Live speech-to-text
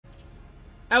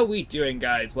How we doing,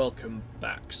 guys? Welcome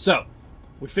back. So,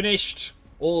 we finished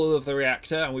all of the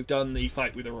reactor and we've done the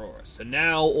fight with Aurora. So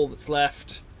now all that's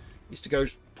left is to go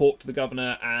talk to the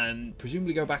governor and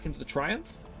presumably go back into the Triumph.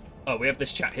 Oh, we have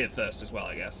this chat here first as well,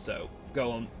 I guess. So,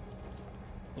 go on.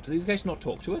 Well, do these guys not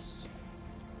talk to us?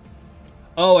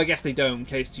 Oh, I guess they don't. In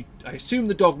case you, I assume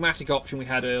the dogmatic option we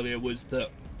had earlier was that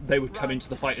they would come into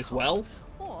the fight as well.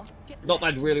 Not that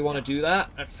I'd really want to do that.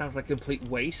 That sounds like a complete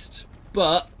waste.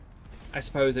 But I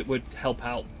suppose it would help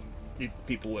out if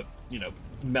people were, you know,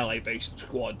 melee-based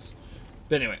squads.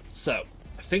 But anyway, so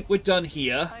I think we're done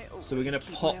here. So we're going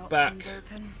to pop back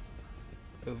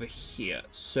over here.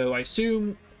 So I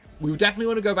assume we would definitely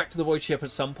want to go back to the void ship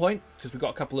at some point because we've got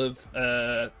a couple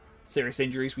of serious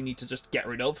injuries we need to just get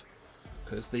rid of.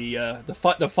 Because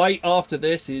the fight after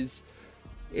this is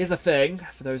a thing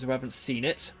for those who haven't seen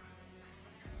it.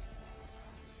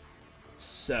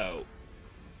 So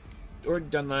already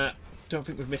done that. Don't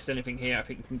think we've missed anything here. I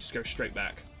think we can just go straight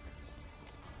back.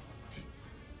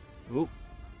 Ooh.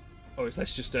 Oh, is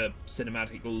this just a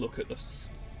cinematic look at the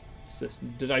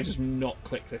system? Did I just not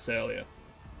click this earlier?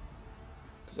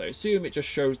 Because I assume it just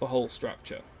shows the whole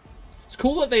structure. It's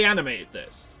cool that they animated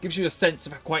this. It gives you a sense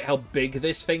of quite how big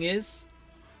this thing is.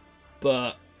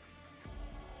 But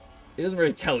it doesn't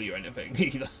really tell you anything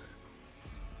either.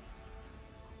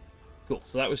 Cool,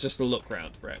 so that was just a look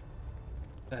round, right?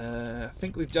 I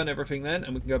think we've done everything then,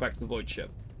 and we can go back to the void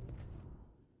ship.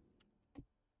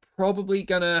 Probably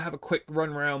gonna have a quick run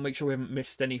around, make sure we haven't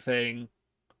missed anything.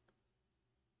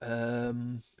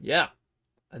 Yeah.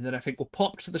 And then I think we'll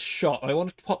pop to the shot. I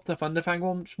want to pop the Thunderfang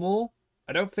once more.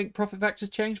 I don't think profit factors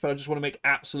changed, but I just want to make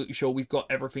absolutely sure we've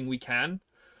got everything we can.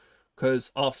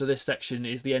 Because after this section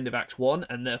is the end of Act 1,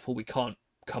 and therefore we can't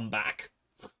come back.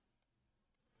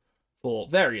 For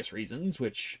various reasons,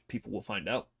 which people will find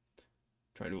out.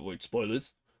 Trying to avoid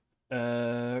spoilers.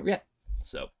 Yeah,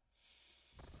 so.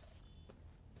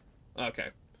 Okay.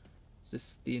 Is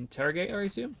this the interrogator, I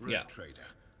assume? Yeah. Trader.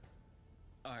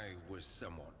 I was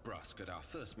somewhat brusque at our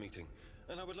first meeting,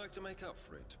 and I would like to make up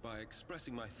for it by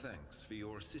expressing my thanks for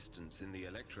your assistance in the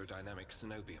electrodynamic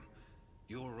Cenobium.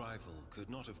 Your arrival could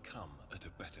not have come at a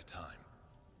better time.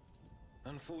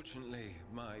 Unfortunately,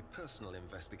 my personal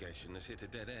investigation has hit a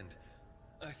dead end.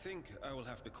 I think I will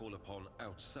have to call upon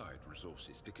outside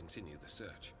resources to continue the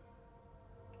search.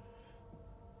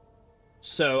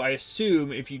 So I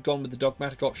assume if you'd gone with the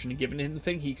dogmatic option and given him the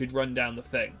thing, he could run down the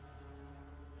thing.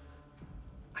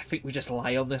 I think we just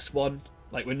lie on this one.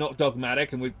 Like, we're not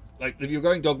dogmatic, and we like if you're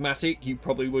going dogmatic, you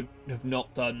probably would have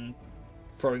not done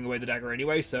throwing away the dagger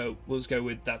anyway, so we'll just go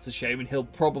with that's a shame, and he'll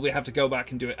probably have to go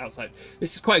back and do it outside.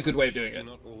 This is quite a good way of doing it. Do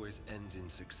not always end in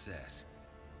success,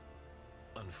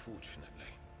 unfortunately.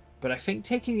 But I think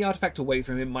taking the artifact away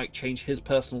from him might change his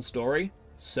personal story,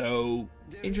 so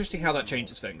interesting how that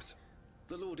changes things.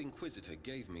 The Lord Inquisitor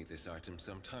gave me this item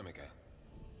some time ago.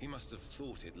 He must have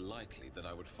thought it likely that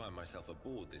I would find myself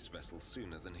aboard this vessel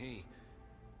sooner than he.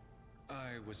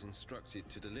 I was instructed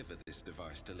to deliver this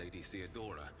device to Lady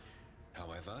Theodora.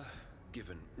 However,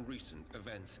 given recent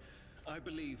events, I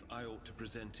believe I ought to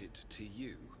present it to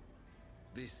you.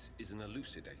 This is an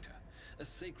elucidator, a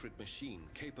sacred machine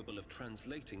capable of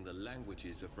translating the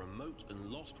languages of remote and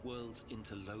lost worlds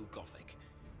into Low Gothic.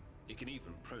 It can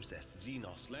even process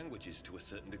Xenos languages to a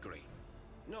certain degree.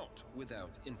 Not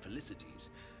without infelicities,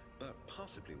 but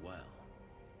possibly well.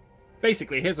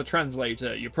 Basically, here's a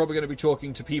translator. You're probably going to be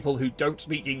talking to people who don't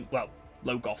speak,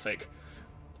 Low Gothic.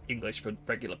 English for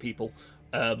regular people.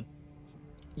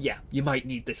 Yeah, you might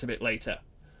need this a bit later.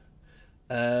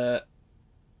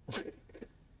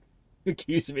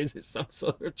 Accuse me, is it some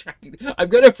sort of tracking? I'm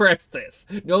going to press this.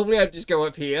 Normally I'd just go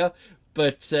up here,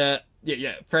 but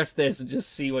yeah, press this and just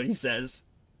see what he says.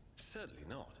 Certainly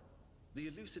not. The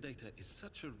elucidator is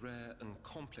such a rare and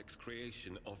complex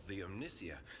creation of the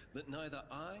Omnisia that neither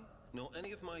I nor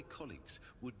any of my colleagues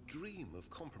would dream of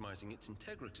compromising its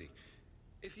integrity.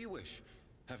 If you wish,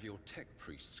 have your tech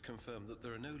priests confirm that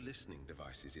there are no listening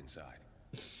devices inside.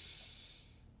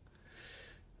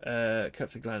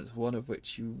 Cuts a glance, one of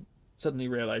which you suddenly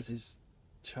realise is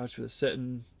charged with a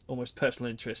certain, almost personal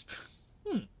interest.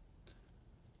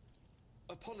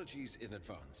 Apologies in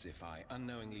advance if I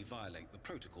unknowingly violate the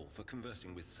protocol for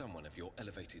conversing with someone of your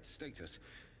elevated status.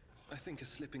 I think a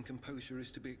slip in composure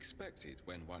is to be expected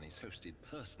when one is hosted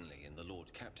personally in the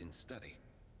Lord Captain's study.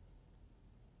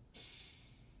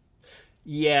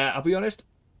 Yeah, I'll be honest.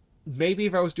 Maybe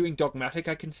if I was doing dogmatic,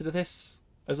 I'd consider this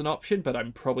as an option, but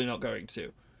I'm probably not going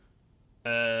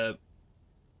to.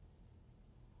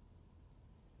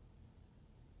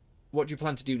 What do you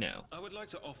plan to do now? I would like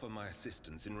to offer my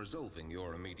assistance in resolving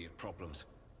your immediate problems.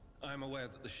 I'm aware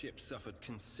that the ship suffered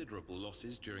considerable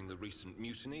losses during the recent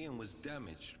mutiny and was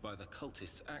damaged by the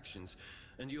cultist's actions,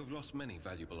 and you have lost many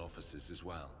valuable officers as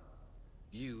well.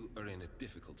 You are in a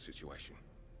difficult situation.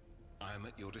 I am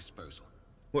at your disposal.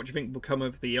 What do you think will come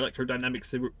of the electrodynamic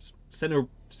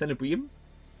cenebrium?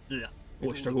 Yeah,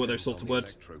 always struggle with those sorts of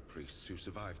words. Electro priests who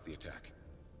survived the attack.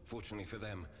 Fortunately for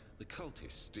them, the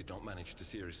cultists did not manage to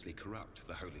seriously corrupt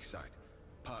the holy site,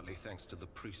 partly thanks to the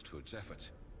priesthood's efforts.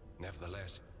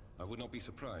 Nevertheless, I would not be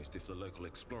surprised if the local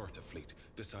explorator fleet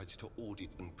decides to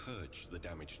audit and purge the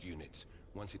damaged units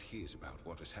once it hears about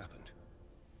what has happened.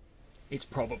 It's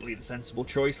probably the sensible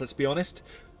choice, let's be honest.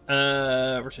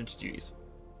 Return to duties.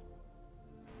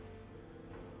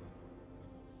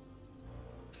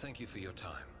 Thank you for your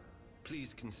time.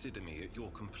 Please consider me at your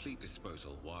complete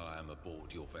disposal while I am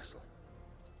aboard your vessel.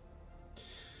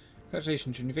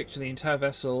 Congratulations on your victory. The entire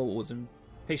vessel was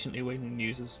impatiently awaiting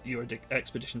news of your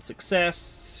expedition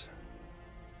success.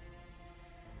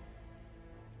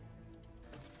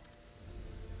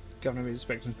 Governor is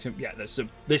expecting to... Yeah, so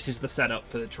this is the setup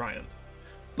for the Triumph.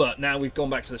 But now we've gone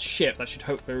back to the ship, that should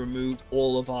hopefully remove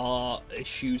all of our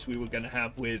issues we were going to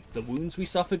have with the wounds we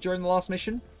suffered during the last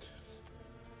mission.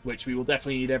 Which we will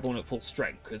definitely need everyone at full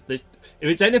strength, because this, if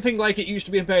it's anything like it used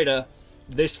to be in beta,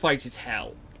 this fight is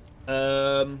hell.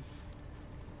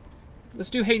 Let's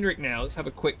do Heinrich now. Let's have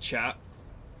a quick chat.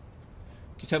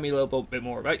 Can you tell me a little bit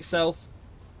more about yourself?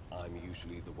 I'm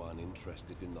usually the one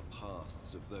interested in the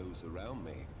pasts of those around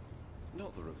me,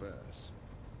 not the reverse.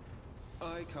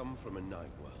 I come from a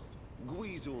night world,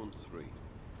 Guizorn 3.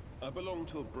 I belong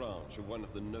to a branch of one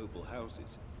of the noble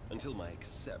houses, until my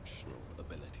exceptional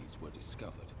abilities were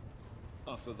discovered.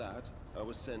 After that, I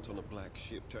was sent on a black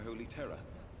ship to Holy Terra,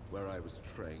 where I was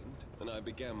trained, and I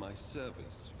began my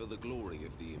service for the glory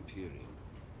of the Imperium.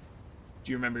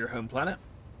 Do you remember your home planet?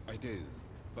 I do,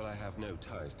 but I have no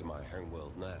ties to my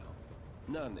homeworld now.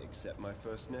 None except my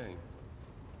first name.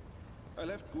 I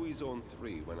left Guizorn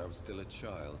 3 when I was still a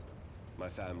child. My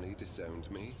family disowned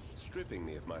me, stripping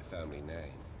me of my family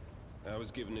name. I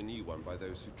was given a new one by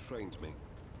those who trained me.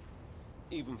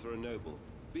 Even for a noble,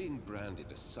 being branded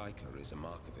a psyker is a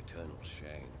mark of eternal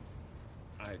shame.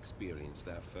 I experienced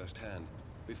that firsthand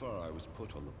before I was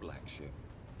put on the black ship.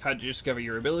 How did you discover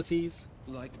your abilities?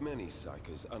 Like many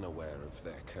psykers unaware of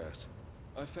their curse,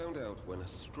 I found out when a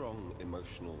strong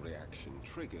emotional reaction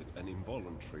triggered an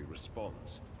involuntary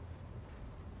response.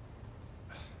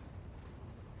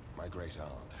 My great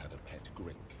aunt had a pet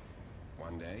grink.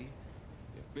 One day,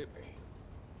 it bit me,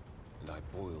 and I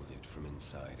boiled it from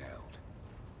inside out.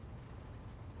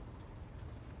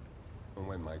 And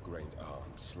when my great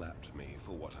aunt slapped me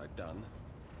for what I'd done,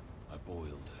 I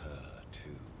boiled her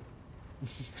too.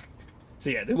 So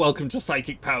yeah, they're welcome to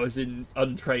psychic powers in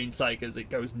untrained psychers. It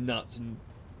goes nuts and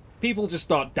people just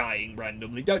start dying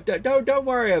randomly. Don't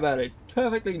worry about it. It's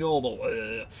perfectly normal.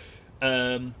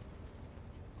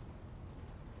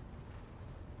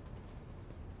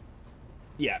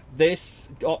 Yeah, this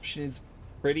option is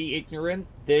pretty ignorant.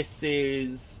 This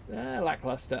is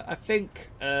lackluster. I think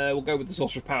we'll go with the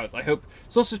sorcerer's powers. I hope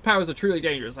sorcerer's powers are truly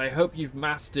dangerous. I hope you've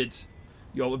mastered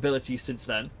your abilities since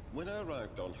then. When I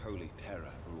arrived on Holy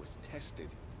Terra and was tested,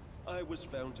 I was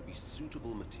found to be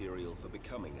suitable material for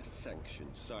becoming a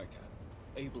sanctioned psyker,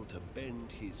 able to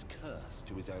bend his curse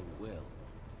to his own will.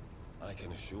 I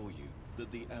can assure you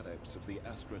that the adepts of the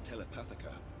Astra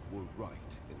Telepathica were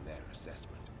right in their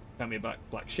assessment. Tell me about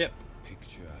Black Ship.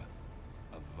 Picture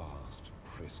a vast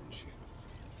prison ship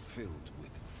filled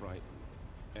with frightened,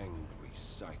 angry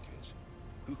psykers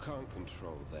who can't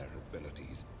control their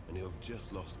abilities and who have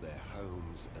just lost their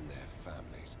homes and their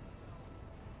families.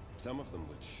 Some of them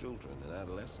were children and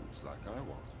adolescents like I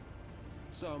was.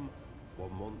 Some were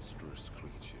monstrous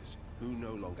creatures who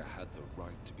no longer had the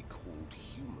right to be called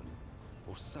human,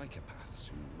 or psychopaths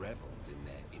who reveled in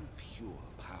their impure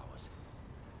powers.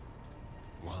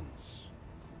 Once,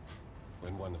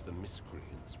 when one of the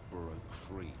miscreants broke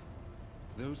free,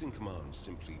 those in command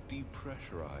simply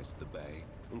depressurized the bay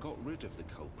and got rid of the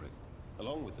culprit,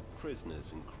 along with the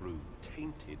prisoners and crew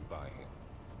tainted by him.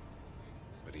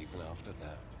 But even after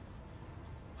that,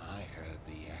 I heard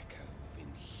the echo of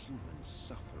inhuman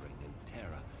suffering and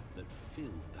terror that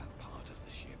filled that part of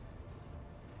the ship.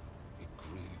 It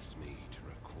grieves me to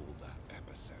recall that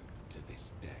episode to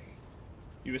this day.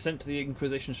 You were sent to the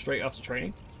Inquisition straight after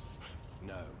training?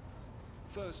 No.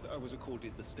 First, I was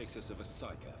accorded the status of a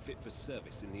psyker fit for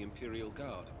service in the Imperial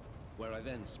Guard, where I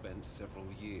then spent several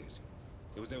years.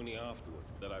 It was only afterward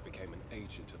that I became an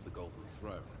agent of the Golden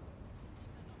Throne.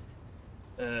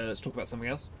 Let's talk about something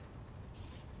else.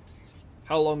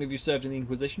 How long have you served in the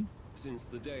Inquisition? Since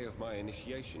the day of my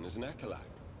initiation as an acolyte.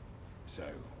 So,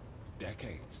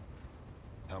 decades.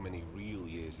 How many real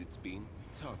years it's been,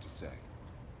 it's hard to say.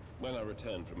 When I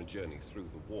return from a journey through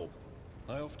the warp,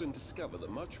 I often discover that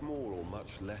much more or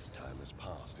much less time has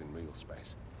passed in real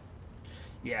space.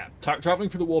 Yeah, traveling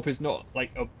through the warp is not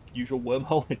like a usual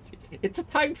wormhole. It's a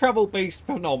time travel based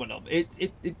phenomenon.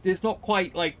 It's not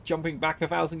quite like jumping back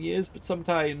 1,000 years, but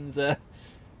sometimes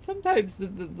sometimes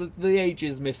the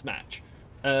ages mismatch.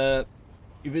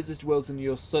 You visited worlds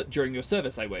during your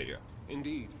service, I wager.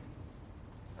 Indeed.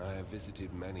 I have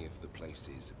visited many of the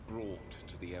places brought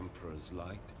to the Emperor's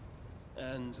light,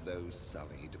 and those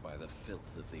sullied by the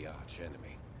filth of the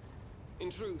arch-enemy. In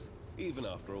truth, even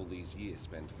after all these years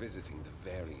spent visiting the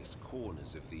various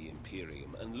corners of the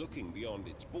Imperium and looking beyond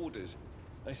its borders,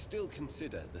 I still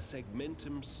consider the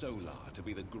Segmentum Solar to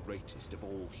be the greatest of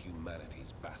all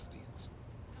humanity's bastions.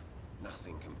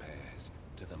 Nothing compares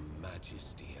to the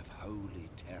majesty of Holy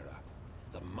Terror,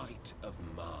 the might of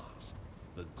Mars,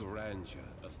 the grandeur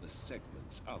of the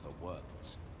Segment's other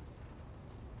worlds.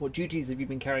 What duties have you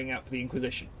been carrying out for the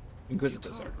Inquisitor, You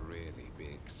sorry. can't really be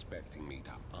expecting me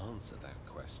to answer that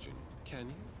question,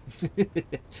 can you?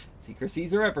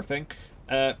 Secrecies are everything.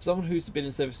 For someone who's been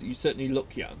in service, you certainly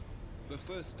look young. The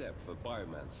first step for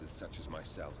biomancers such as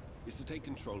myself is to take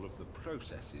control of the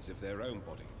processes of their own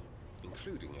body,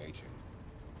 including aging.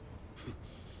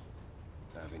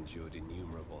 I've endured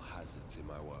innumerable hazards in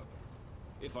my work.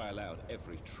 If I allowed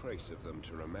every trace of them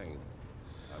to remain,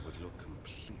 I would look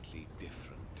completely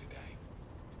different today.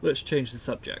 Let's change the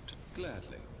subject.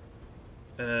 Gladly.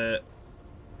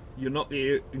 You're not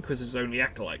the Inquisitor's only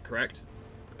acolyte, correct?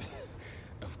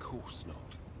 Of course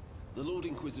not. The Lord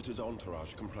Inquisitor's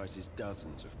entourage comprises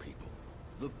dozens of people.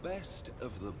 The best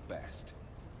of the best.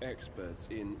 Experts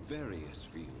in various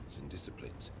fields and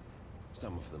disciplines.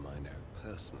 Some of them I know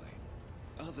personally.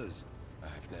 Others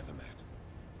I've never met.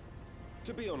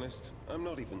 To be honest, I'm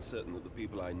not even certain that the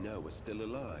people I know are still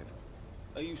alive.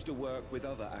 I used to work with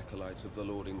other acolytes of the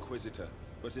Lord Inquisitor,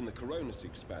 but in the Coronis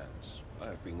expanse, I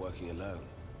have been working alone.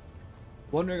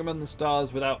 Wandering among the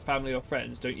stars without family or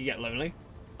friends, don't you get lonely?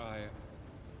 I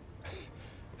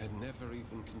had never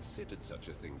even considered such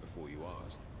a thing before you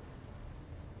asked.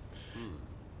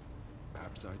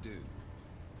 Perhaps I do.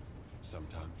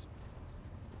 Sometimes.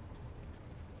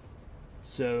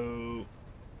 So...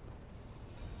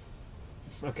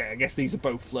 Okay, I guess these are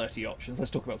both flirty options.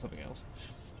 Let's talk about something else.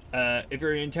 If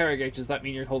you're an interrogator, does that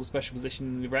mean you hold a special position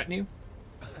in the retinue?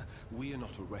 We are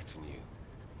not a retinue.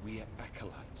 We are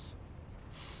acolytes.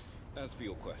 As for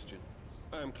your question,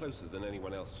 I am closer than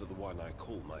anyone else to the one I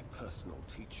call my personal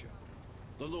teacher.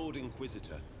 The Lord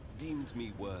Inquisitor deemed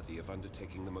me worthy of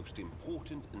undertaking the most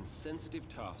important and sensitive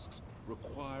tasks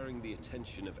requiring the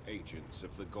attention of agents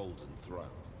of the Golden Throne.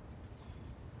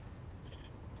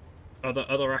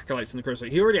 Other acolytes in the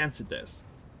crusade. He already answered this.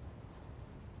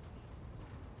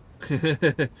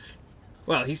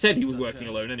 Well, he said he was working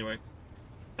alone anyway.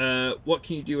 What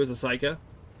can you do as a psyker?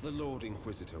 The Lord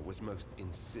Inquisitor was most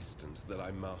insistent that I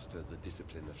master the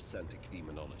discipline of Santic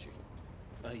Demonology.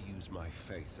 I use my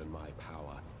faith and my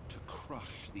power to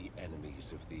crush the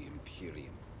enemies of the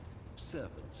Imperium.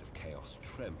 Servants of Chaos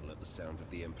tremble at the sound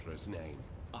of the Emperor's name,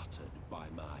 uttered by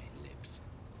my lips.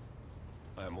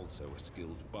 I am also a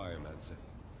skilled biomancer.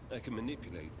 I can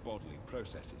manipulate bodily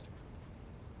processes.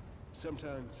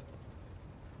 Sometimes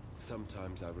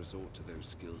I resort to those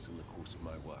skills in the course of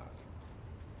my work,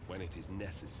 when it is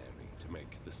necessary to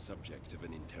make the subject of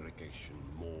an interrogation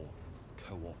more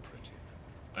cooperative.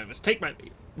 I must take my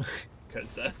leave.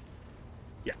 Because,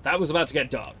 yeah, that was about to get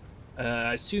dark.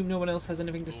 I assume no one else has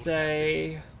anything to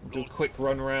say. We'll do a quick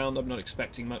run around. I'm not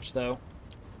expecting much, though.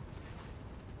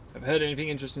 Have heard anything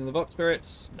interesting in the Vox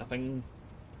Spirits? Nothing.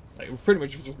 Like, we're pretty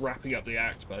much just wrapping up the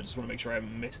act, but I just want to make sure I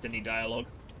haven't missed any dialogue.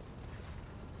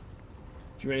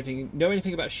 Do you know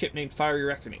anything about a ship named Fiery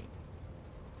Reckoning?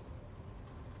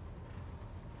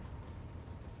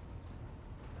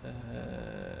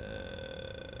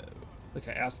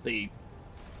 Okay, ask the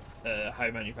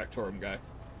High Manufactorum guy.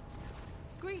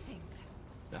 Greetings.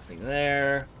 Nothing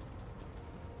there.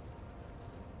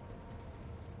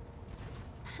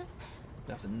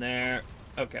 Nothing there.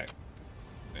 Okay.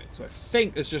 Right, so I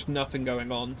think there's just nothing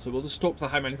going on, so we'll just talk to the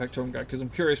High Manufactorum guy, because I'm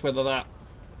curious whether that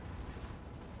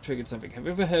triggered something. Have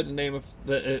you ever heard the name of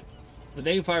the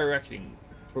name Fire Reckoning?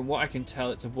 From what I can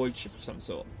tell, it's a void ship of some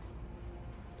sort.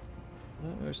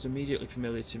 Not most immediately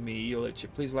familiar to me, your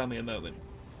lordship. Please allow me a moment.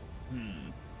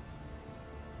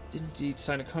 Did indeed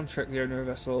sign a contract with the owner of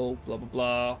a vessel, blah blah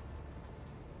blah.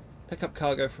 Pick up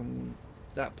cargo from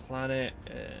that planet.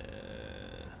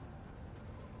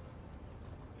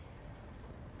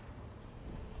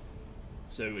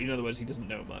 So, in other words, he doesn't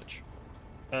know much.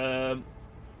 Ooh,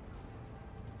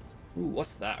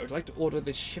 what's that? I would like to order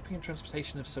the shipping and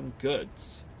transportation of some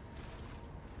goods.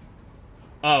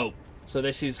 Oh, so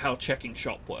this is how checking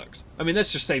shop works. I mean,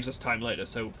 this just saves us time later,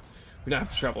 so we don't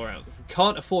have to travel around. If we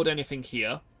can't afford anything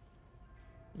here...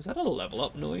 Was that a level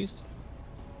up noise?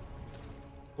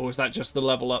 Or was that just the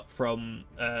level up from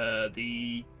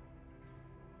the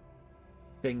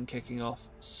thing kicking off?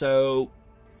 So,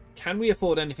 can we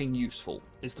afford anything useful,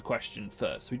 is the question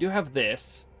first. We do have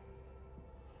this.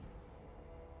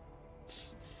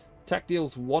 Attack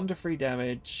deals 1 to 3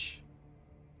 damage.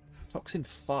 Toxin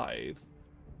 5.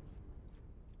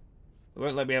 It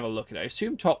won't let me have a look at it. I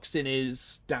assume Toxin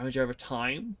is damage over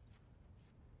time.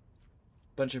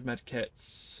 Bunch of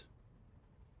medkits.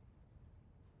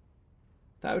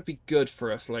 That would be good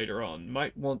for us later on.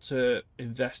 Might want to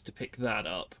invest to pick that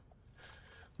up.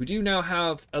 We do now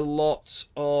have a lot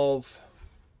of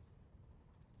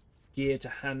gear to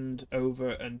hand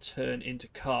over and turn into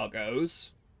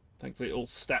cargoes. Thankfully it all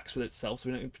stacks with itself, so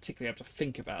we don't particularly have to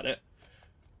think about it.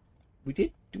 Do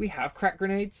we have crack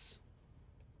grenades?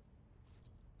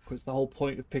 Because the whole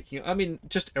point of picking up... I mean,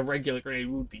 just a regular grenade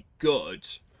would be good.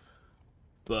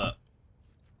 But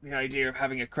the idea of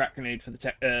having a crack grenade for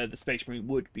the Space Marine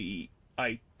would be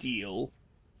ideal.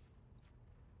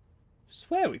 I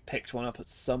swear we picked one up at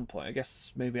some point. I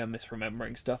guess maybe I'm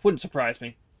misremembering stuff. Wouldn't surprise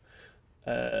me.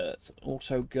 It's an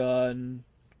auto gun.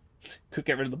 Could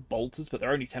get rid of the bolters, but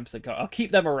they're only 10% cut. I'll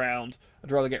keep them around.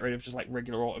 I'd rather get rid of just like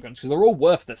regular auto guns because they're all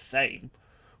worth the same.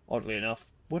 Oddly enough,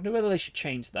 wonder whether they should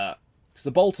change that because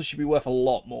the bolters should be worth a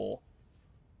lot more.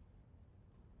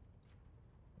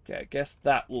 Okay, I guess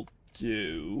that will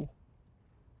do.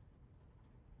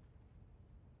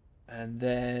 And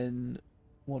then,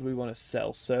 what do we want to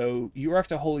sell? So, you're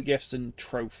after holy gifts and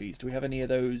trophies. Do we have any of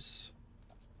those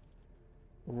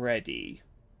ready?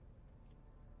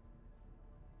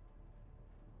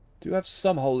 Do have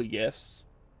some holy gifts.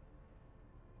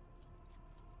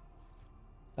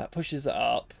 That pushes it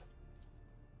up.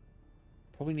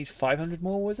 Probably need 500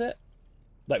 more, was it?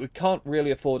 Like, we can't really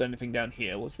afford anything down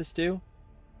here. What's this do?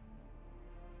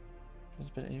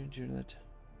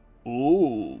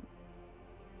 Ooh.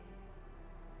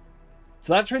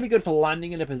 So that's really good for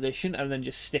landing in a position and then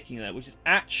just sticking there, which is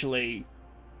actually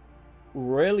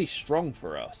really strong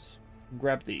for us.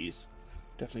 Grab these.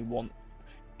 Definitely want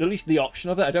at least the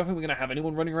option of it. I don't think we're going to have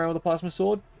anyone running around with a plasma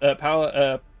sword.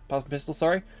 Plasma pistol,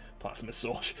 sorry. Plasma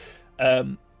sword.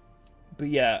 But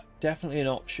yeah, definitely an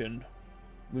option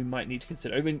we might need to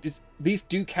consider. I mean, these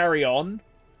do carry on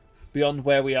beyond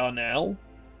where we are now.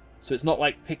 So it's not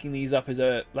like picking these up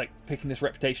picking this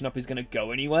reputation up is going to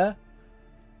go anywhere.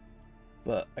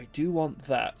 But I do want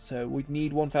that. So we'd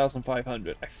need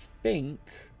 1,500. I think...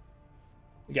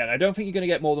 Again, I don't think you're going to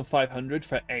get more than 500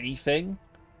 for anything.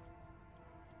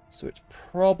 So it's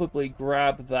probably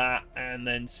grab that and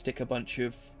then stick a bunch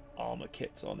of armor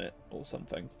kits on it or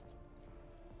something.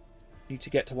 Need to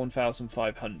get to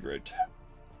 1,500.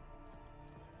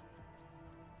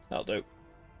 That'll do.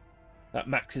 That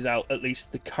maxes out at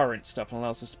least the current stuff and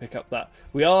allows us to pick up that.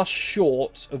 We are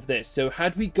short of this. So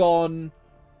had we gone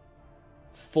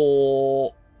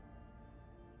for...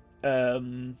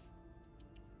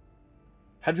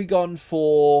 had we gone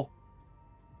for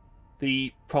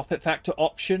the profit factor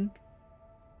option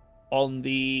on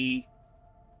the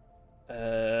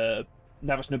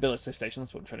Navis Nobility Station,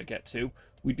 that's what I'm trying to get to,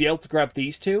 we'd be able to grab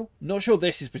these two. Not sure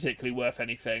this is particularly worth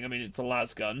anything. I mean, it's a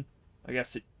las gun. I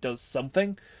guess it does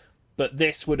something. But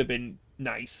this would have been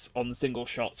nice on the single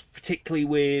shots, particularly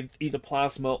with either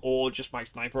plasma or just my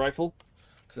sniper rifle.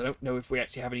 Because I don't know if we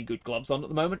actually have any good gloves on at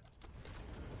the moment.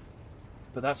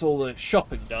 But that's all the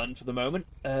shopping done for the moment.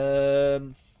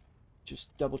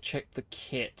 Just double check the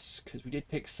kit, because we did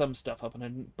pick some stuff up and I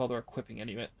didn't bother equipping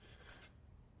any of it.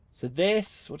 So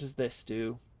this, what does this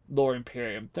do? Lore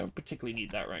Imperium. Don't particularly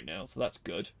need that right now, so that's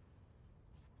good.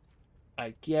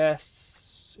 I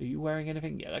guess... Are you wearing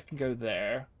anything? Yeah, that can go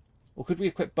there. Or could we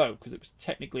equip both? Because it was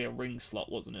technically a ring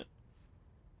slot, wasn't it?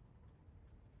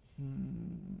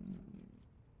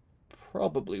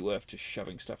 Probably worth just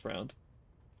shoving stuff around.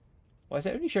 Why is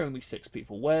it only showing me 6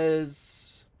 people?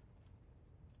 Where's...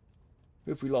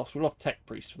 Who have we lost? We've lost Tech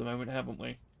Priest for the moment, haven't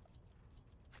we?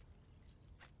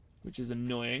 Which is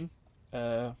annoying.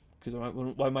 Because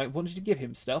I might want you to give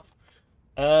him stuff.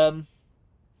 So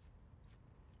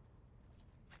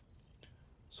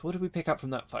what did we pick up from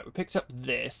that fight? We picked up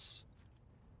this.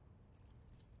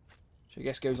 Which I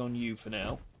guess goes on you for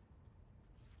now.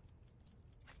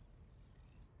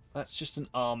 That's just an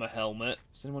armor helmet.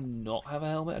 Does anyone not have a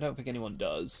helmet? I don't think anyone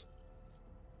does.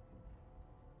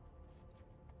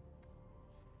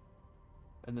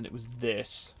 And then it was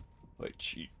this,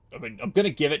 which, I mean, I'm going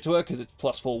to give it to her because it's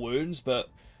 +4 wounds, but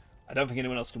I don't think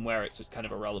anyone else can wear it, so it's kind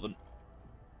of irrelevant.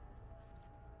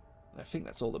 I think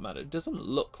that's all that mattered. It doesn't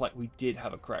look like we did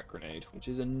have a crack grenade, which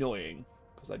is annoying,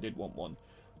 because I did want one.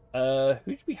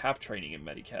 Who did we have training in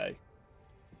Medicae?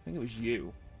 I think it was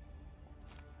you.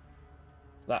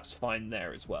 That's fine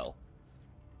there as well.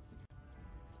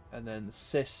 And then the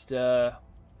sister...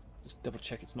 Just double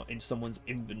check it's not in someone's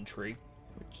inventory,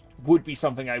 which would be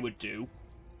something I would do.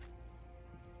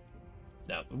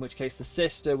 No, in which case the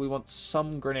sister, we want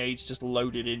some grenades just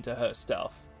loaded into her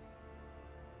stuff.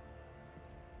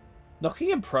 Knocking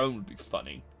him prone would be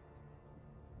funny.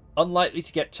 Unlikely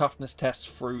to get toughness tests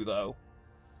through, though,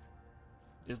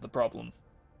 is the problem.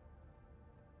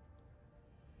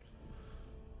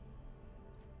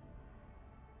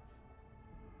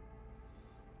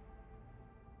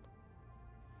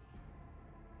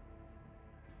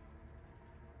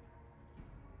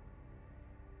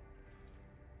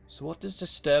 So what does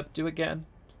Disturb do again?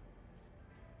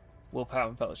 Willpower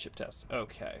and fellowship tests.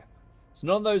 Okay. So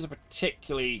none of those are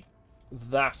particularly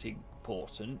that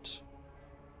important.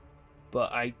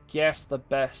 But I guess the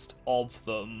best of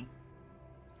them...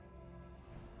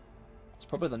 It's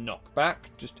probably the knockback.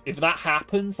 Just if that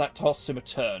happens, that tosses him a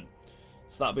turn.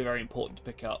 So that'll be very important to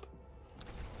pick up.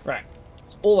 Right.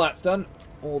 So all that's done.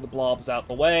 All the blobs out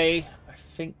the way. I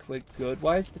think we're good.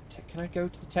 Why is the can I go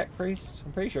to the tech priest?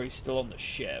 I'm pretty sure he's still on the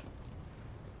ship.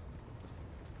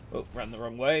 Oh, ran the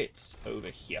wrong way. It's over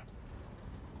here.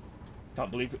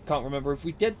 Can't remember if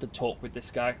we did the talk with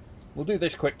this guy. We'll do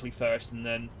this quickly first, and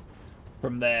then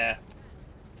from there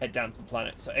head down to the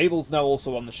planet. So Abel's now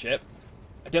also on the ship.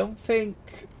 I don't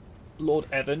think Lord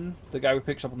Evan, the guy we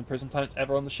picked up on the prison planet's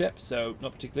ever on the ship, so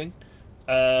not particularly.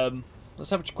 Let's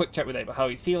have a quick chat with Abel. How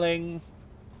are you feeling?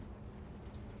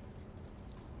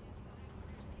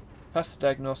 Pass the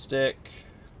diagnostic.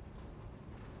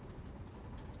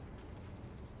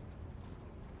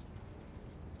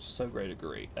 So great,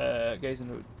 agree. Gaze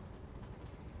into...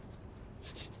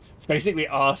 Basically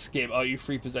ask him, are you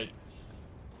free possession?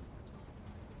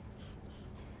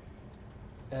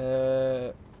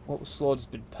 What was flawed has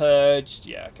been purged.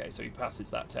 Yeah, okay, so he passes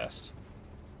that test.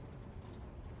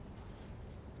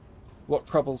 What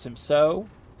troubles him so?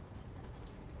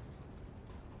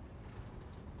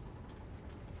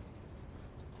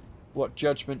 What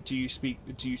judgment do you speak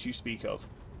of?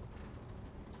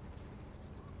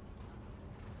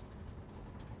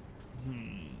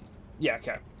 Yeah,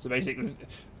 okay. So basically,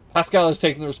 Pascal has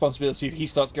taken the responsibility. If he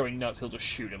starts going nuts, he'll just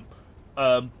shoot him.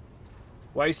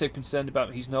 Why are you so concerned about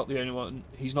him? He's not the only one.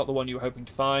 He's not the one you were hoping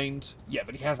to find. Yeah,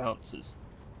 but he has answers.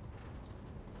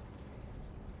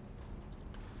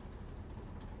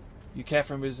 You care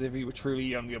for him as if he were truly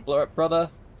younger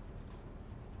brother.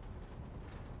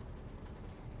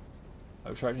 I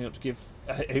was trying not to give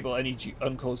Abel any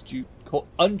undue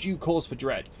cause for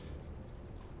dread.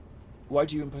 Why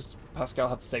do you and Pascal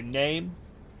have the same name?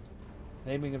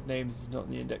 Naming of names is not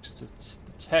in the index to the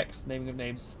text. Naming of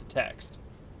names is the text.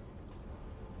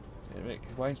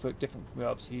 Why spoke different from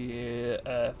Rob's. He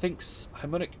thinks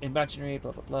harmonic, imaginary,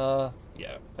 blah blah blah.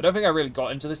 Yeah, I don't think I really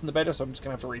got into this in the beta, so I'm just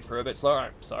gonna have to read through a bit slower.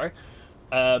 I'm sorry.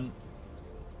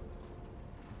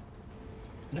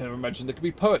 Never imagined there could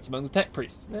be poets among the tech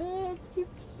priests.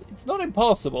 It's not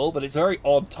impossible, but it's a very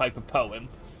odd type of poem.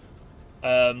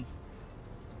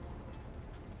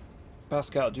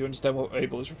 Pascal, do you understand what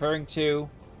Abel is referring to?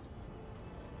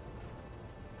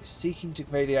 He's seeking to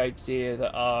convey the idea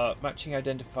that our matching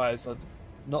identifiers are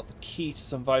not the key to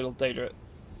some vital data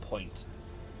point.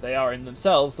 They are in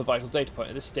themselves the vital data point.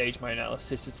 At this stage, my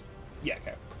analysis is... Yeah,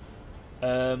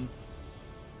 okay.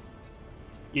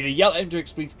 Either yell at him to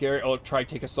explain scary or try to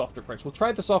take a softer approach. We'll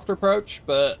try the softer approach,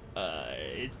 but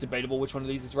it's debatable which one of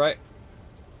these is right.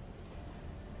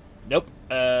 Nope.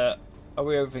 Are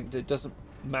we overthinking? It doesn't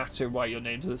matter why your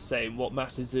names are the same. What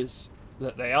matters is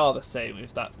that they are the same,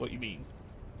 if that's what you mean.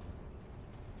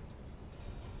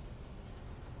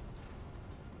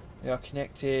 They are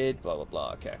connected, blah blah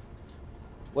blah. Okay.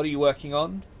 What are you working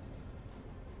on?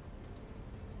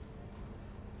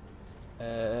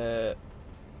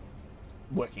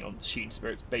 Working on machine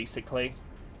spirits, basically.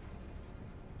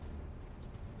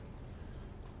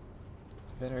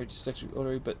 Venerated sexual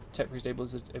order, but the tech priest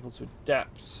is able to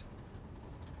adapt.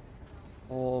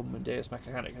 Or Mendeus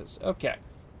Mechanicus. Okay.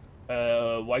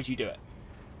 Why'd you do it?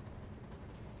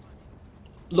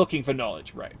 Looking for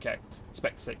knowledge. Right, okay.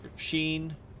 Inspect the sacred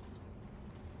machine.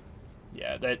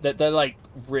 Yeah, they're like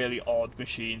really odd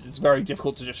machines. It's very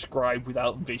difficult to describe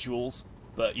without visuals.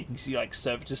 But you can see like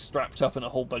servitors strapped up and a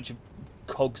whole bunch of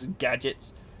cogs and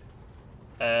gadgets.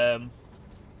 So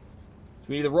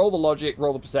we either roll the logic,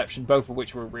 roll the perception, both of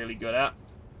which we're really good at.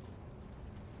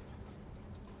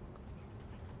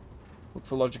 Look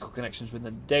for logical connections within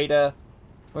the data.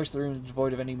 Most of the rooms are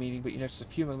devoid of any meaning, but you notice a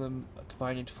few of them are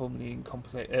combined into forming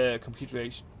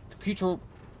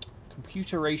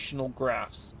computerational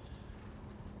graphs.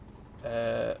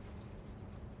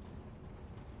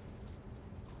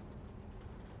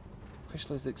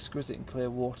 Crystal is exquisite in clear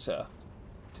water.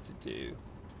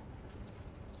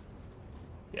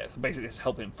 Yeah, so basically it's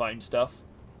helping him find stuff.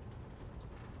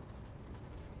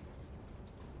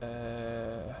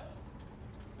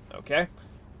 Okay.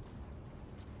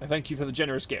 I thank you for the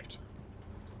generous gift.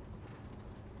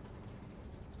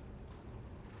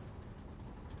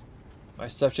 My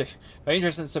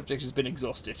interest in the subject has been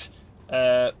exhausted.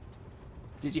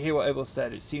 Did you hear what Abel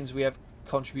said? It seems we have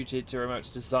contributed to remote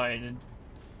design and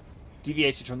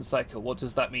deviated from the cycle. What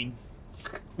does that mean?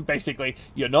 Basically,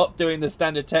 you're not doing the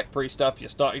standard tech pre stuff, you're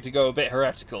starting to go a bit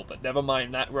heretical, but never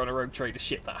mind that, we're on a rogue trader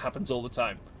ship, that happens all the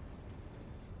time.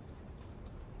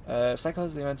 Cycle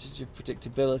has the advantage of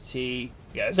predictability.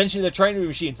 Yeah, essentially they're trying to be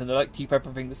machines and they like to keep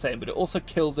everything the same, but it also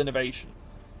kills innovation.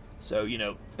 So, you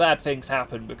know, bad things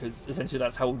happen because essentially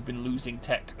that's how we've been losing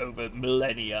tech over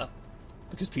millennia.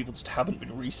 Because people just haven't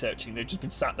been researching, they've just been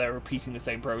sat there repeating the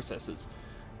same processes.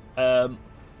 Is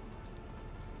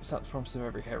that the promise of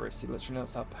every heresy? Let's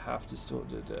renounce our path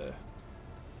distorted.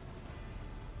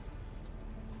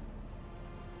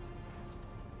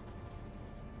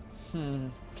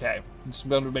 Okay. I'm just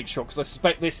going to make sure, because I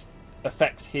suspect this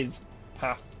affects his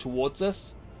path towards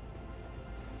us.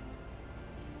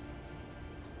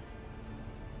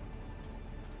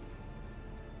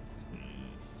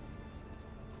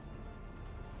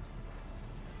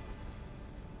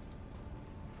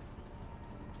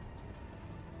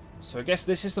 So I guess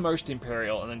this is the most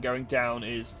Imperial, and then going down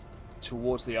is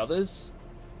towards the others.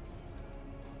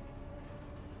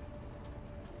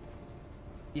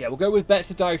 Yeah, we'll go with better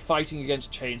to die fighting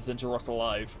against chains than to rot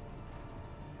alive.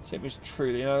 Statement is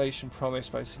true. The annihilation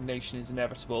promised by nation is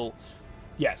inevitable.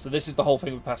 Yeah, so this is the whole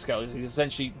thing with Pascal. Is he's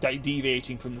essentially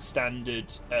deviating from the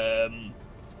standard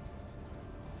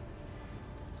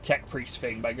tech priest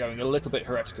thing by going a little bit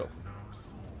heretical.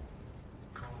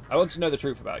 I want to know the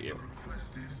truth about you.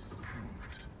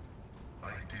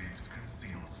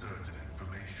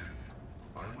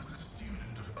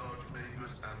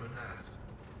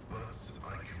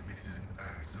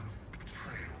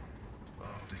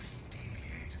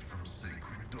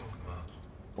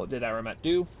 What did Aramat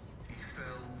do? He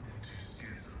fell into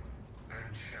schism and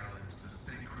challenged the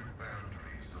sacred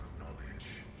boundaries of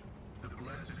knowledge. The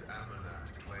blessed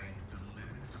Amanat claimed the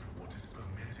limits of what is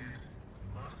permitted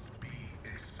must be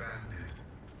expanded,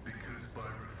 because by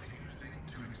refusing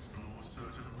to explore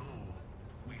certain law,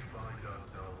 we find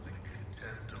ourselves in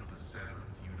contempt of the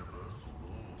seventh universal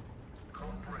law.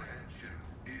 Comprehension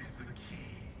is the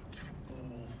key to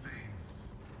all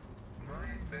things. My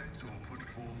mentor put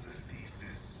forth a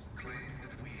thesis claiming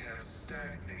that we have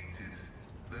stagnated,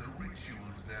 that ritual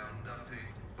is now nothing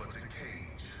but a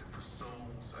cage for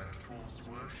souls and false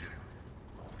worship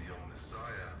of the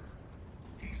Omnissiah.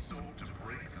 He sought to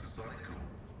break the cycle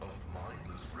of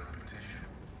mindless repetition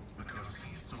because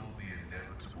he saw the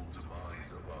inevitable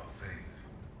demise of our faith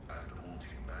and all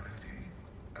humanity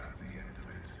at the end of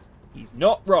it. He's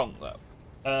not wrong, though.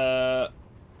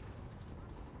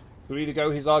 We'll either go,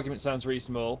 his argument sounds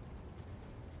reasonable.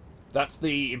 That's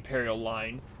the Imperial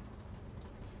line.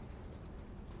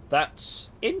 That's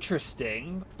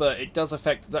interesting, but it does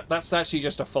affect... That's actually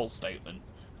just a false statement.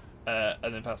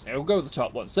 And then fascinating. We'll go with the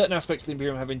top one. Certain aspects of the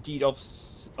Imperium have indeed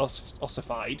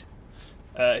ossified.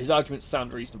 His arguments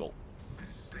sound reasonable. This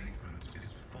statement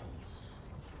is false.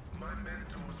 My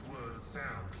mentor's words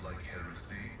sound like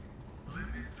heresy.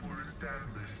 Limits were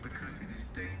established because it is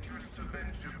dangerous to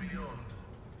venture beyond.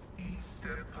 Each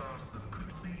step past them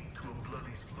could lead to a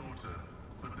bloody slaughter,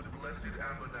 but the blessed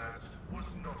Amanat was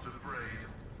not afraid.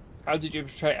 How did you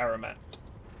portray Aramat?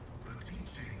 The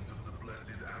teachings of the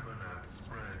blessed Amanat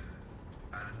spread,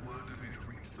 and word of it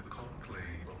reached the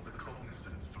conclave of the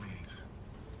Cognizance fleet.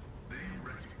 They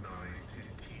recognized his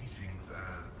teachings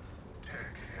as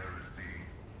tech heresy.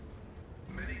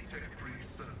 Many tech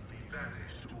priests suddenly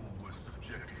vanished or were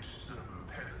subjected to servo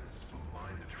penance for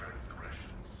minor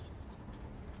transgressions.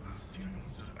 The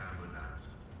students of Amanat,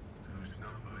 whose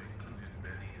number included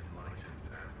many enlightened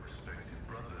and respected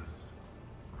brothers,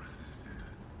 resisted.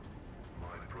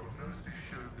 My prognosis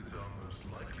showed that our most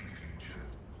likely future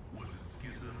was a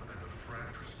schism and a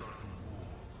fratricidal war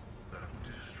that would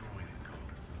destroy the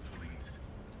Cognizance fleet.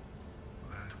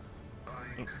 That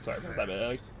I Sorry about that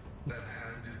bit. that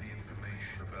handed the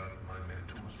information about my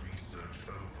mentor's research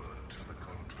over to the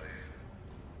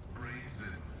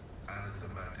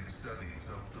studies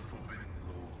of the Forbidden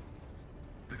Law.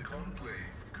 The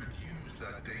Conclave could use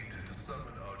that data to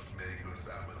summon Archmagus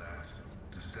Amanat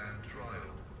to stand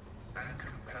trial and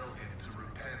compel him to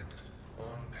repent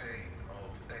on pain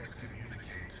of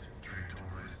excommunicate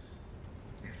Traitoris.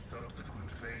 His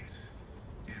subsequent fate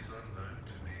is unknown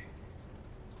to me.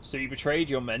 So you betrayed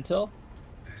your mentor?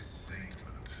 This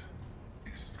statement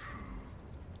is true.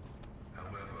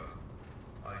 However,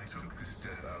 I took this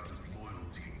step out of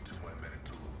loyalty to my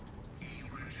mentor. He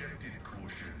rejected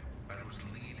caution and was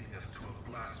leading us to a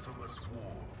blasphemous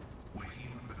war where he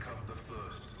would become the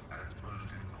first and most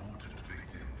important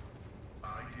victim.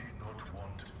 I did not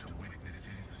want to witness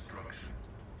his destruction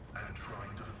and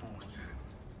tried to force him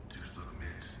to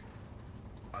submit.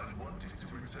 I wanted to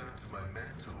return to my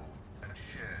mentor and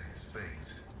share his fate,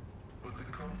 but the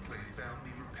Conclave found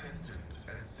me repentant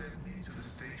and sent me to the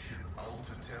station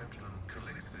Alter Templum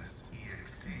Calixis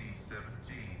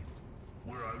EXT-17,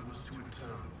 where I was to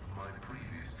atone for my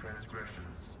previous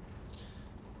transgressions.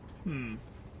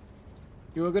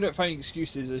 You are good at finding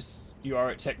excuses as you are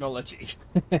at technology.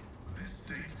 This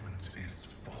statement is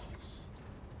false.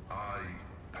 I,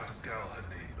 Pascal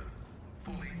Hahnemann,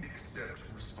 fully accept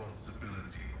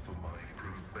responsibility for my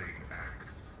profane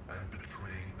acts and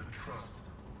betraying the trust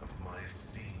of my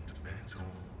esteemed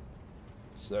mentor.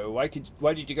 So why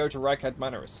did you go to Rykad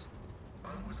Majoris?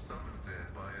 I was summoned there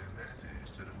by a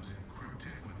message that was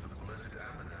encrypted with the Blessed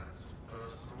Amanat's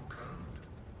personal code,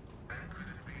 and could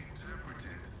it be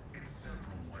interpreted in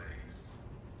several ways.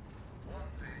 One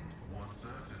thing was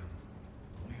certain: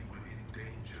 we were in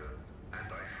danger, and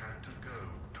I had to go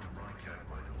to Rykad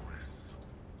Majoris.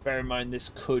 Bear in mind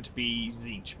this could be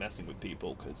Zeech messing with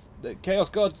people, because the Chaos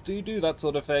Gods do that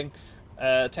sort of thing.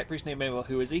 Tech Priest named Mabel,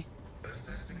 who is he?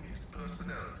 Assessing his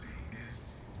personality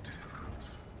is difficult.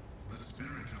 The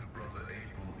spirit of Brother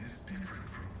Abel is different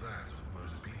from that of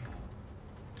most people.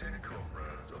 Tech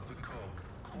comrades of the Cog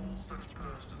call such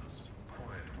persons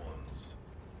quiet ones.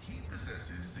 He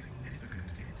possesses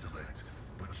significant intellect,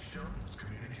 but shuns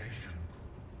communication.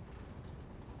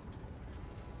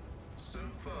 So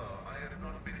far, I have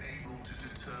not been able to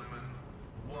determine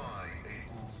why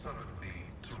Abel summoned me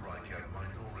to Rykad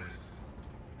Majoris,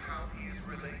 how he is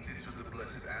related to the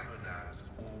Blessed Amanat,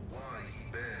 or why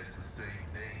he bears the same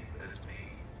name as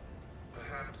me.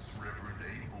 Perhaps Reverend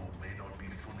Abel may not be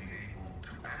fully able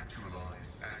to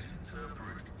actualize and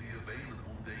interpret the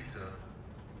available data.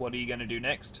 What are you going to do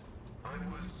next? I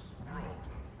was wrong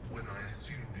when I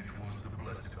assumed it was the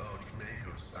Blessed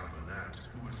Archmagus Amanat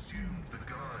who assumed the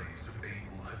guise of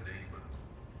Abel Hahnemann.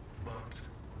 But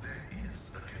there is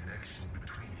a connection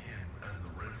between him and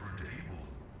the Reverend Abel,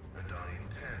 and I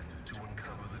intend to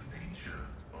uncover the nature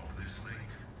of this link.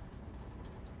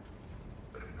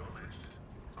 Acknowledged.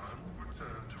 I will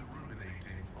return to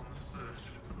ruminating on the search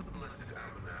for the Blessed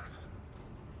Amanat.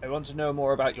 I want to know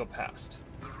more about your past.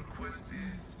 The request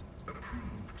is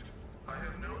approved. I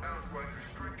have no outright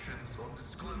restrictions on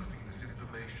disclosing this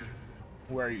information.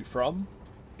 Where are you from?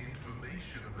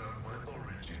 Information about my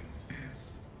origins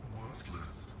is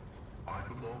worthless. I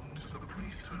belong to the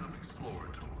priesthood of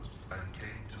explorators and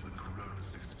came to the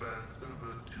Coronis Expanse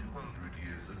over 200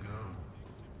 years ago.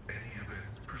 Any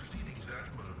events preceding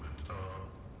that moment are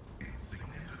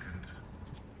insignificant.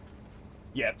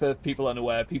 Yeah, for people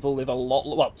unaware, people live a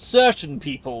lot... Well, certain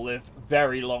people live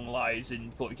very long lives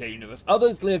in 40k Universe.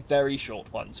 Others live very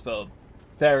short ones for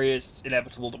various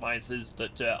inevitable demises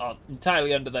that aren't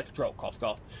entirely under their control. Cough,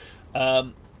 cough.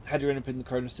 How do you end up in the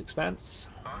Cronus Expanse?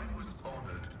 I was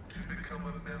honored to become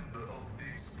a member of the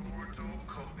Explorator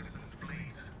Cognizance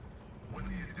Fleet. When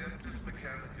the Adeptus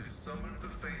Mechanicus summoned the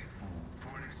faithful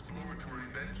for an exploratory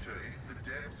venture into the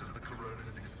depths of the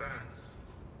Coronis Expanse,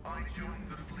 I joined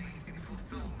the fleet in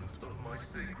fulfillment of my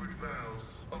sacred vows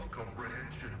of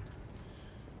comprehension.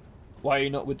 Why are you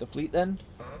not with the fleet then?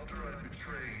 After I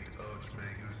betrayed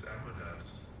Archmagus Amanat,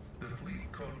 the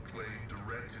fleet conclave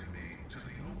directed me to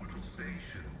the orbital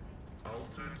station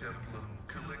Alter Templum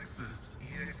Calixis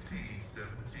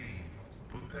EXT-17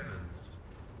 for penance.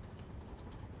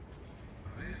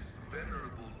 This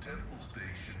venerable temple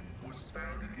station was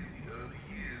founded in the early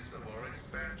years of our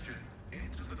expansion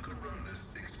into the Coronis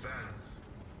Expanse.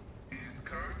 It is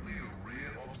currently a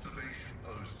rear observation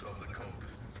post of the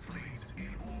Cognizance Fleet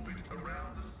in orbit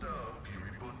around the star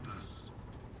Furibundus.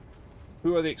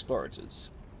 Who are the Explorators?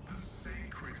 The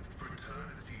sacred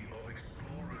fraternity of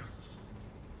explorers.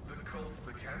 The cult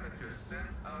Mechanica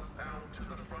sends us out to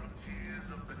the frontiers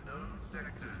of the known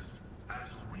sectors as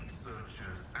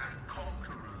researchers and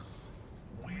conquerors.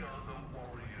 We are the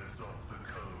warriors of the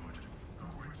Code, who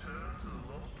return to the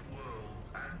lost worlds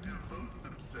and devote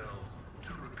themselves to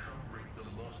to recovering the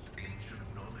lost ancient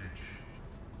knowledge.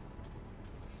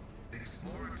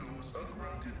 Explorators are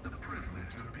granted the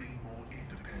privilege of being more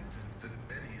independent than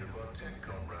many of our tech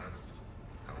comrades.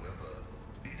 However,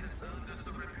 it has earned us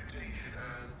a reputation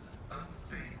as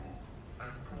unstable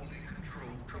and poorly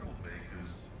controlled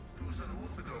troublemakers whose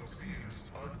unorthodox views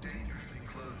are dangerously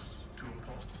close to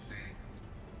apostasy.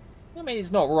 I mean,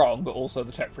 it's not wrong, but also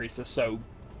the tech priests are so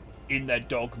in their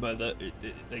dogma that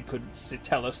they couldn't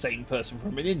tell a sane person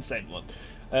from an insane one.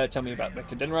 Tell me about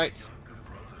Rykad rights. Younger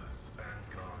brothers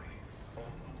and guides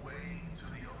on the way to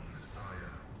the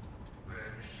Omnissiah.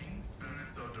 Their machine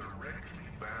spirits are directly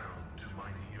bound to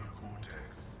my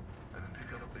neocortex and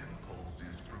pick up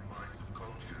impulses from my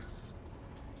subconscious.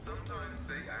 Sometimes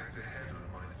they act ahead of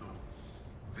my thoughts.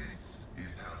 This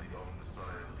is how the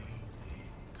Omnissiah leads me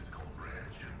to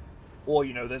comprehension. Or,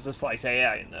 you know, there's a slight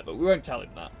AI in there, but we won't tell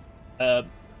him that.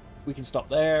 We can stop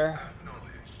there.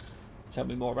 Acknowledged. Tell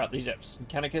me more about the Adeptus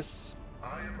Mechanicus.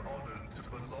 I am honored to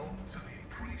belong to the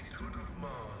priesthood of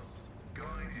Mars,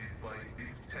 guided by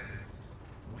its tenets.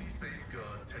 We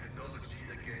safeguard technology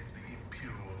against the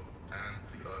impure and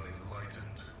the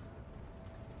unenlightened.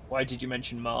 Why did you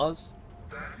mention Mars?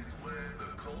 That is where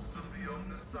the cult of the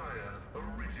Omnissiah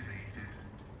originated,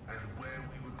 and where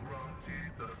we were granted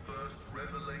the first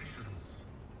revelations.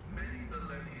 Many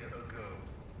millennia ago,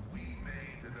 we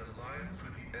made an alliance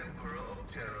with the Emperor of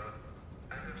Terra,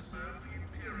 and have served the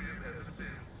Imperium ever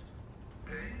since,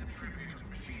 paying a tribute of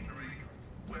machinery,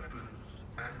 weapons,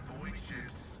 and void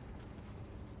ships.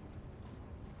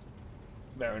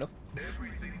 Fair enough.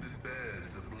 Everything that bears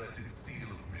the blessed seal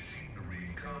of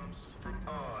machinery comes from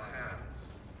our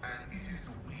hands, and it is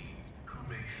we who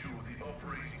make sure the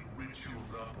operating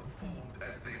rituals are performed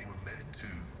as they were meant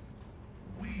to.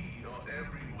 We are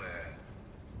everywhere.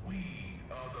 We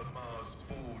are the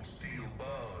Mars-forged steel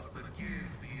bars that give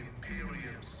the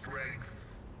Imperium strength.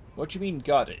 What do you mean,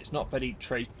 guard it? It's not buried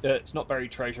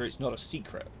treasure. It's not a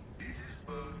secret. It is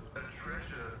both a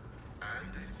treasure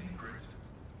and a secret.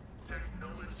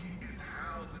 Technology is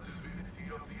how the divinity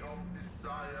of the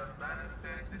Omnissiah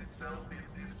manifests itself in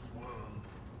this world.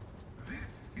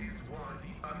 This is why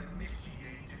the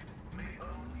uninitiated may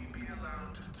only be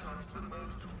allowed to touch the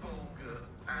most vulgar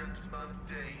and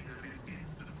mundane of its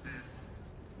instances.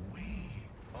 We,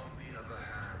 on the other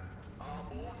hand, are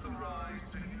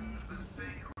authorized to use the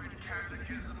sacred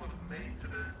catechism of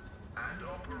maintenance and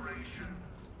operation.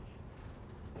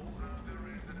 Although there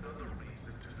is another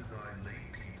reason to deny lay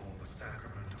people the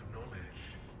sacrament of knowledge,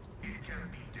 it can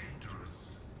be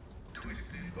dangerous.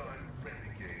 Twisted by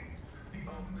renegades, the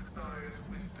Omnissiah's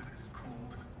wisdom is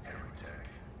called heretic,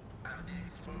 and the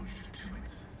exposure to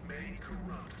it may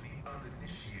corrupt the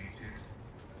uninitiated.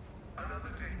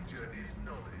 Another danger is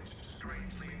knowledge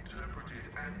strangely interpreted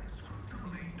and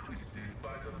inscrutably twisted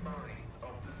by the minds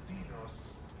of the Xenos.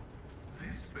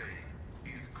 This bane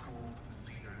is called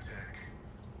Xenotech.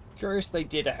 Curious they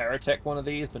did a Heretic one of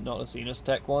these, but not a Xenos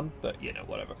Tech one. But, you know,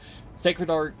 whatever.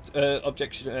 Sacred Art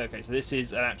Objection... Okay, so this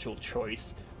is an actual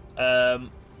choice.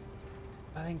 Banning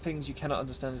things you cannot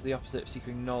understand is the opposite of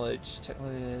seeking knowledge.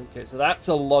 Okay, so that's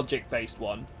a logic-based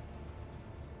one.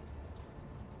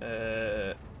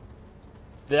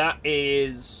 That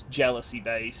is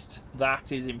jealousy-based.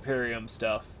 That is Imperium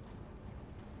stuff.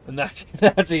 And that's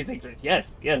his secret.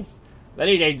 Yes, yes.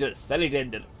 Very dangerous. Very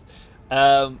dangerous.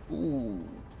 Ooh.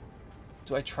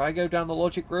 Do I try go down the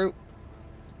logic route?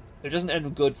 It doesn't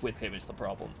end good with him is the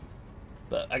problem.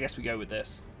 But I guess we go with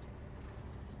this.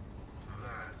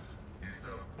 That is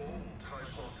a bold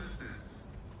hypothesis,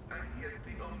 and yet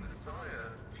the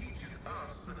Omnissiah teaches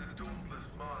us that a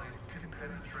dauntless mind can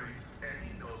penetrate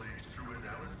any knowledge through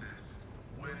analysis,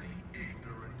 where the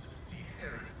ignorant see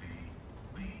heresy,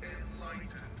 the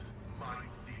enlightened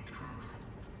might see truth.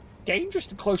 Dangerous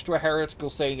and close to a heretical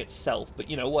saying itself, but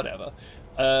you know, whatever.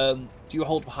 Do you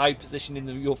hold a high position in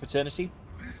your fraternity?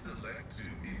 This electu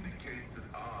indicates that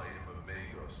I am a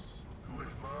Majoris, who has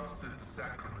mastered the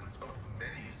sacraments of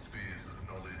many spheres of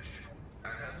knowledge,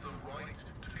 and has the right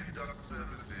to conduct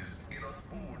services in a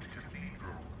forged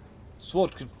cathedral.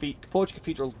 Forge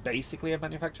Cathedral's basically a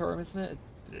manufacturer, isn't it?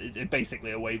 It's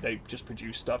basically a way they just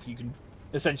produce stuff. You can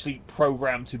essentially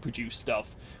program to produce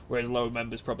stuff, whereas lower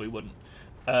members probably wouldn't.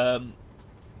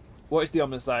 What is the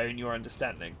Omnissiah in your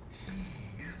understanding?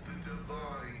 He is the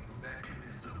divine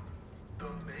mechanism, the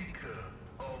maker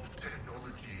of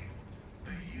technology.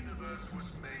 The universe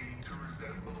was made to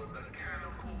resemble a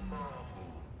mechanical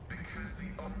marvel, because the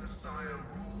Omnissiah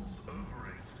rules over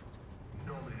it.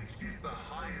 Knowledge is the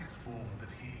highest form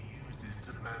that he uses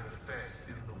to manifest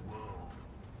in the world.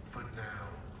 For now.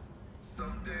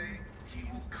 Someday, he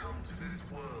will come to this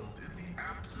world in the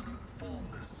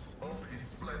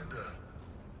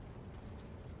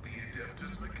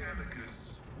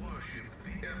Mechanicus worshipped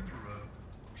the Emperor.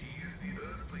 He is the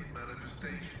earthly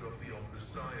manifestation of the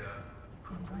Omnissiah,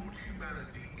 who brought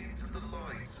humanity into the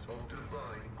light of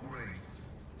divine grace.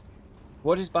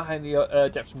 What is behind the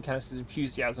Depth Mechanicus'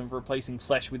 enthusiasm for replacing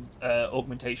flesh with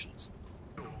augmentations?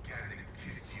 Organic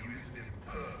tissue is an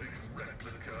imperfect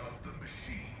replica of the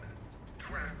machine,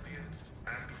 transient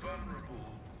and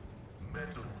vulnerable.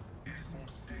 Metal is more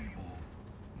stable,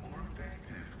 more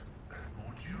effective, and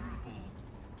more durable.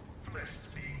 Flesh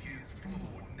speak is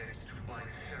flawed next to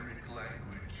binaric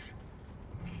language.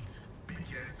 Meat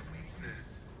begets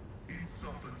weakness. It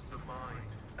softens the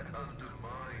mind and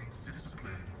undermines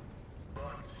discipline.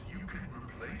 But you can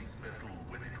replace metal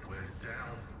when it wears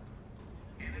down.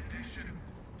 In addition,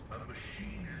 a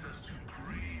machine is a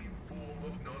supreme form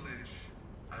of knowledge,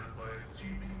 and by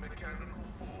assuming mechanical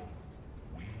form,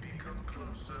 we become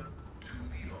closer to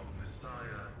the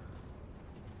Omnissiah.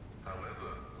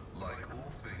 However, like all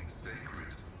things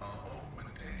sacred, our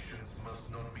augmentations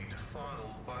must not be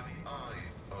defiled by the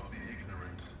eyes of the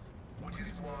ignorant, which is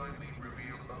why we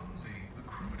reveal only the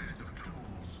crudest of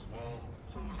tools, while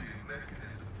holier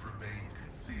mechanisms remain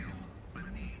concealed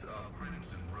beneath our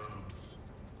crimson robes.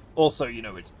 Also, you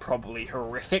know, it's probably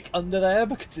horrific under there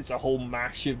because it's a whole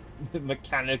mash of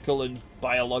mechanical and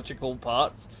biological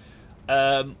parts.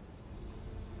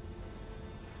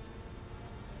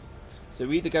 So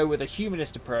we either go with a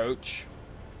humanist approach,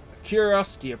 a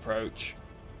curiosity approach,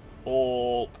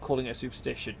 or calling it a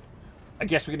superstition. I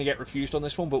guess we're going to get refused on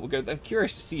this one, but we'll go. I'm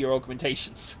curious to see your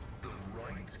augmentations. The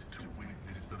right to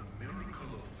witness the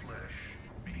miracle of flesh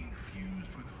being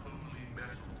fused with holy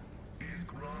metal is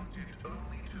granted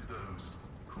only to those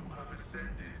who have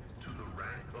ascended to the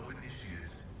rank of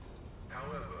initiate.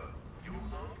 However, your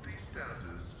lofty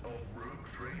status of rogue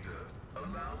trader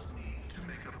allows me to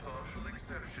make a partial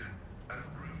exception and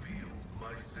reveal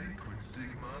my sacred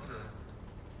stigmata.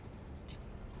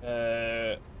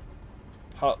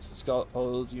 Parts of the scarlet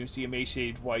folds, you see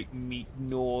emaciated white meat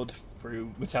gnawed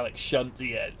through metallic shunts.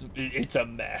 Yeah, it's a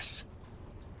mess.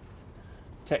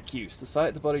 Tech use. The sight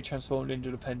of the body transformed into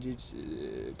an appendage,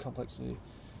 complex,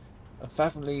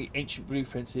 unfathomably ancient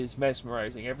blueprints is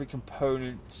mesmerizing. Every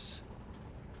component.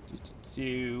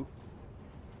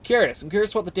 Curious. I'm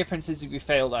curious what the difference is if we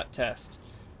fail that test.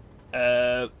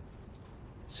 So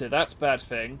that's a bad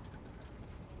thing.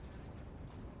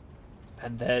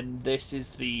 And then this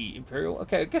is the Imperial.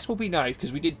 Okay, I guess we'll be nice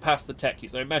because we did pass the tech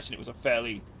use. I imagine it was a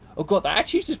fairly... Oh god, that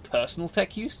actually uses personal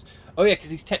tech use? Oh yeah, because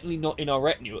he's technically not in our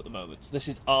retinue at the moment. So this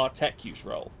is our tech use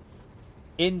role.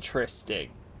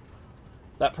 Interesting.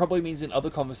 That probably means in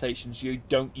other conversations you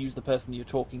don't use the person you're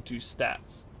talking to's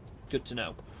stats. Good to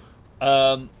know.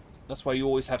 That's why you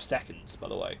always have seconds, by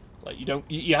the way. Like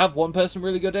you have one person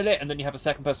really good at it, and then you have a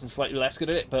second person slightly less good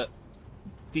at it, but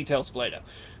details for later.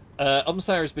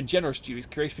 Omnissiah has been generous to you. His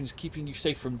creation is keeping you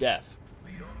safe from death.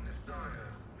 The Omnissiah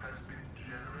has been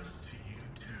generous to you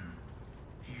too.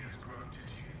 He has granted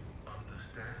you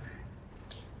understanding.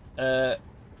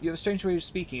 You have a strange way of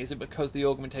speaking. Is it because the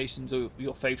augmentations of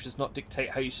your faith does not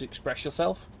dictate how you should express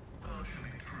yourself?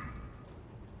 Partially true.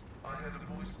 I had a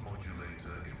voice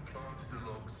modulator implanted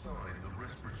alongside the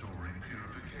respiratory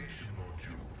purification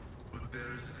module, but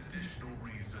there is an additional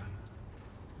reason.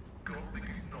 Gothic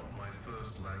is not my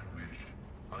first language.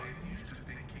 I am used to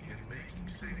thinking and making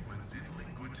statements in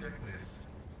lingua technis.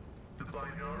 The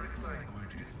binaric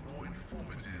language is more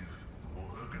informative,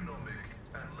 more ergonomic,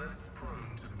 and less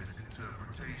prone to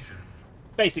misinterpretation.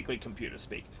 Basically computer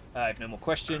speak. I have no more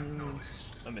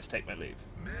questions. I must take my leave.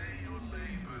 May your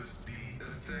labors be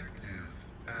effective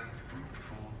and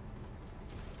fruitful.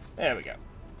 There we go.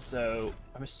 So,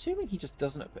 I'm assuming he just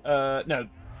doesn't... no,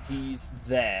 he's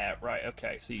there. Right,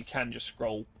 okay. So you can just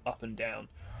scroll up and down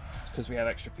because we have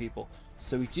extra people.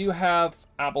 So we do have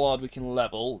Abelard we can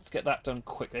level. Let's get that done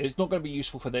quickly. It's not going to be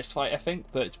useful for this fight, I think,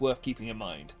 but it's worth keeping in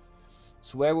mind.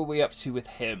 So where were we up to with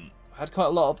him? I had quite a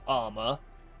lot of armor.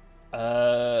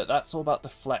 That's all about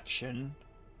deflection.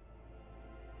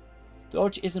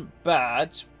 Dodge isn't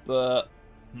bad, but...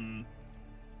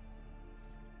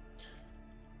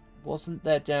 Wasn't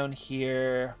there down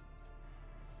here...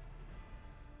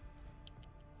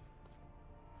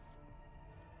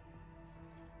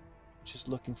 Just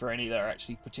looking for any that are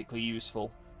actually particularly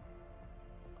useful.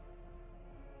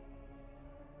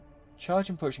 Charge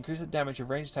and push increase the damage of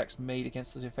ranged attacks made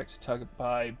against the affected target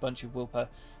by a bunch of willpower.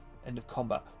 End of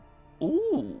combat.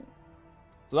 Ooh.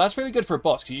 So that's really good for a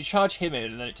boss, because you charge him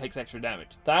in and then it takes extra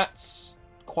damage. That's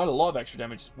quite a lot of extra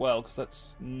damage as well, because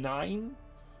that's 9%?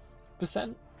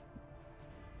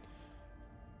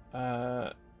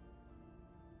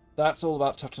 That's all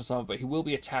about toughness armor, but he will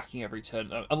be attacking every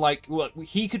turn. Unlike, well,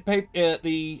 he could pay,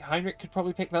 the Heinrich could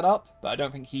probably pick that up, but I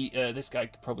don't think this guy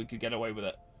could get away with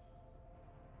it.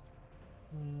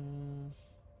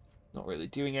 Not really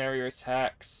doing area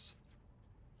attacks.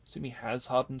 Assume he has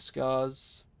hardened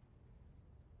scars.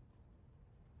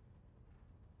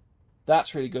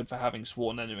 That's really good for having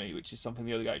sworn enemy, which is something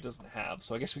the other guy doesn't have.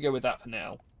 So I guess we go with that for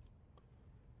now.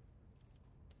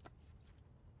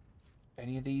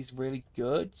 Any of these really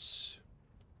good?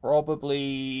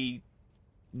 Probably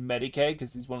Medicaid,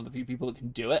 because he's one of the few people that can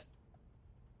do it.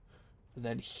 And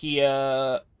then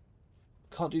here,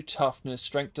 can't do toughness.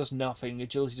 Strength does nothing.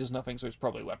 Agility does nothing, so it's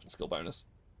probably weapon skill bonus.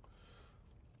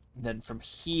 And then from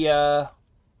here,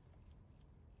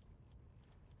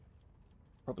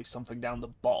 probably something down the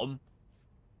bottom.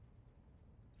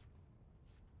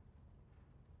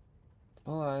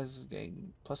 Oh, I was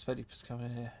getting plus 30%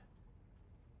 coming here.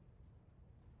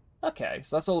 Okay,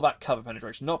 so that's all about cover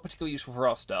penetration. Not particularly useful for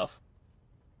our stuff.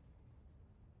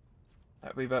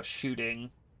 That would be about shooting.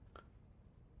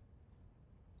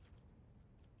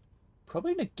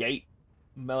 Probably negate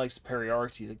melee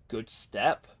superiority is a good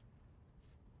step.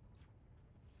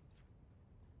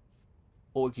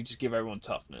 Or we could just give everyone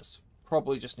toughness.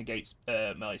 Probably just negate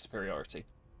melee superiority.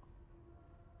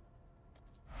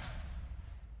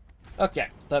 Okay,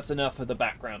 that's enough of the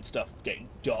background stuff getting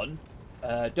done.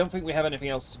 Don't think we have anything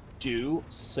else to do,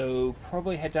 so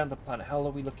probably head down to the planet. How are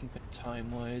we looking for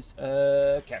time-wise?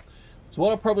 Okay. So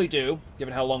what I'll probably do,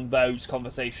 given how long those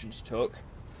conversations took,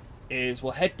 is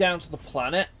we'll head down to the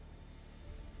planet,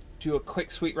 do a quick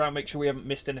sweep around, make sure we haven't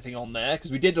missed anything on there,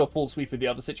 because we did do a full sweep of the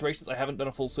other situations. I haven't done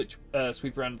a full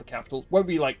sweep around the capital. Won't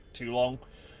be, like, too long,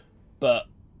 but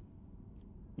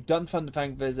we've done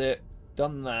Thunderfang visit,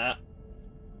 done that,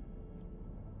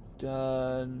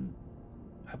 done...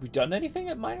 Have we done anything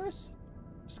at Majoris?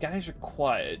 Scan is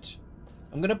required.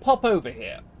 I'm going to pop over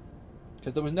here.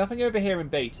 Because there was nothing over here in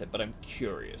beta, but I'm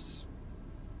curious.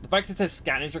 The fact it says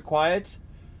scan is required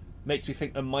makes me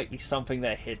think there might be something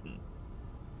there hidden.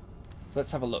 So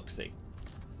let's have a look-see.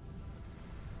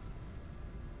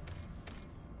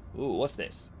 Ooh, what's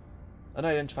this?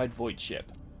 Unidentified void ship.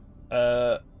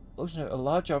 Oh no, a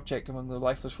large object among the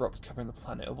lifeless rocks covering the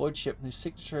planet. A void ship whose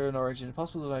signature and origin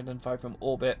impossible to identify from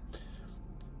orbit.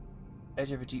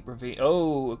 Edge of a deep ravine.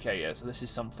 Oh, okay, yeah, so this is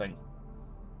something.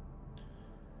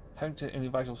 Having to any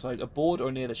vital side aboard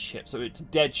or near the ship. So it's a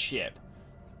dead ship.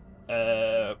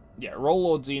 Yeah, roll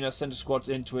Lord Xena, send a squad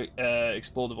into it,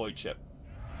 explore the void ship.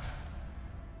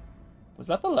 Was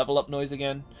that the level up noise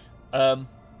again?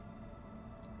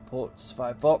 Ports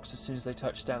 5 Vox. As soon as they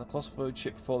touch down, the colossal void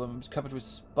ship before them was covered with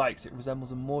spikes. It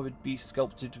resembles a morbid beast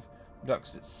sculpted from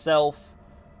darkness itself.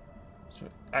 So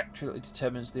it accurately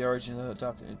determines the origin of the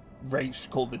dark race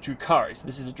called the Drukhari. So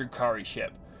this is a Drukhari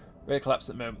ship. Ready to collapse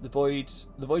at the moment.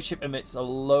 The void ship emits a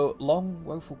long,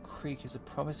 woeful creak as a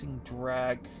promising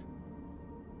drag.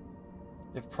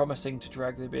 If promising to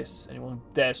drag the abyss, anyone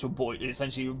dares to avoid it.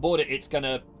 Essentially, you board it, it's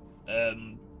gonna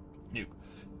nuke.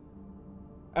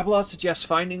 Abelard suggests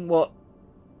finding what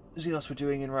Xenos were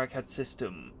doing in Rykad's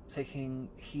system, taking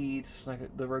heed.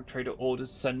 The rogue trader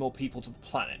orders to send more people to the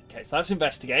planet. Okay, so let's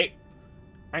investigate.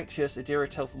 Anxious, Adira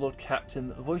tells the Lord Captain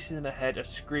that the voices in her head are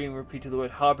screaming, repeating the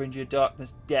word harbinger,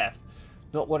 darkness, death.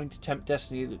 Not wanting to tempt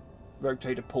destiny, the rogue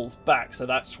trader pulls back, so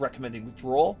that's recommending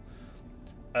withdrawal.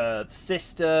 The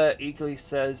sister eagerly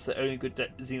says that only good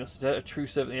Xenos is a true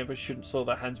servant of the Emperor shouldn't soil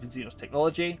their hands with Xenos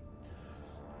technology.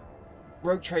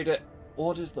 Rogue trader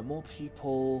orders that more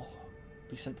people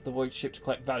be sent to the void ship to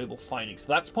collect valuable findings. So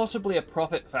that's possibly a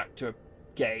profit factor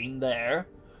gain there.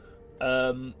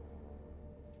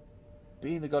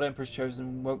 Being the God Emperor's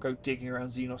chosen, won't go digging around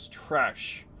Xenos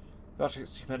trash. The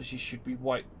artifacts of humanity should be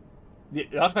wiped. The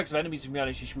artifacts of enemies of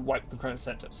humanity should be wiped from the current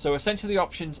center. So essentially, the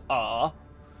options are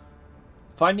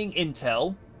finding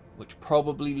intel, which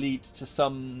probably leads to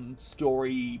some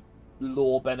story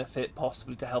lore benefit,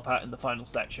 possibly to help out in the final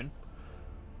section.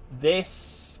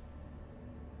 This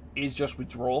is just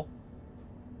withdraw.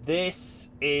 This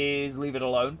is leave it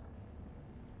alone.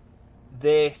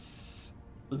 This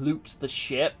loots the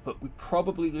ship, but we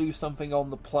probably lose something on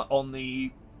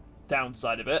the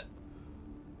downside of it.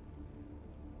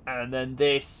 And then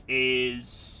this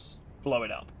is blow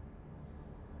it up.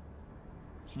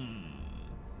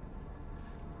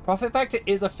 Profit factor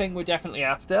is a thing we're definitely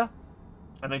after,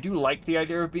 and I do like the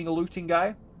idea of being a looting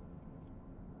guy.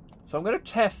 So I'm going to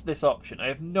test this option. I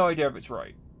have no idea if it's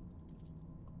right.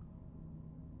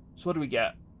 So what do we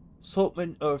get?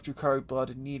 Assortment of Drukhari blood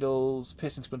and needles,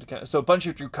 piercing splinter cannon. So a bunch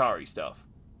of Drukhari stuff.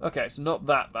 Okay, so not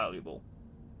that valuable.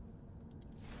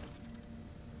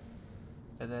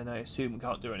 And then I assume we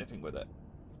can't do anything with it.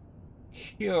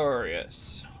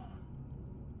 Curious.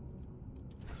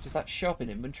 Does that show up in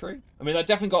inventory? I mean, that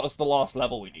definitely got us the last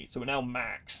level we need, so we're now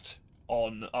maxed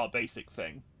on our basic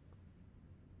thing.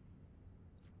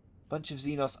 Bunch of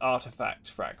Xenos artifact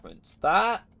fragments.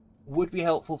 That would be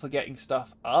helpful for getting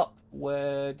stuff up.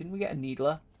 Where didn't we get a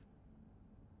needler?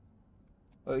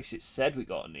 Or at least it said we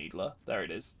got a needler. There it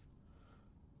is.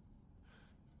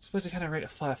 Suppose I kind of rate a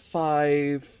fire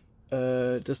 5.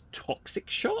 Does toxic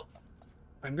shot?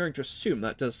 I'm going to assume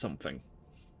that does something.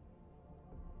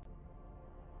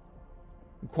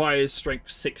 Requires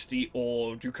strength 60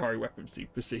 or Drukhari weapon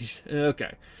precision.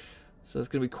 Okay. So that's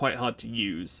going to be quite hard to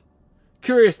use.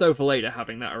 Curious though for later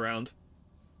having that around.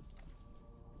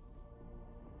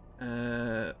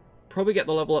 Probably get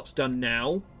the level ups done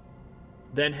now.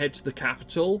 Then head to the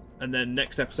capital. And then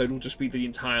next episode will just be the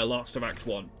entire last of Act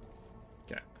 1.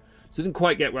 Okay. So I didn't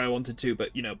quite get where I wanted to,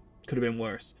 but you know, could have been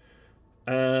worse.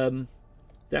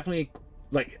 Definitely,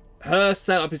 like, her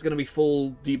setup is going to be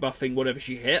full debuffing whatever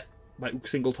she hit. Like,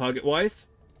 single target wise.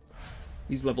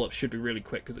 These level ups should be really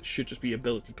quick because it should just be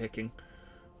ability picking.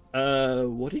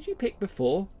 What did you pick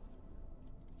before?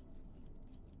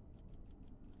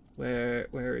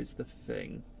 Where is the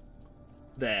thing?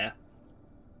 There.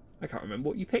 I can't remember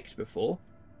what you picked before.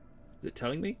 Is it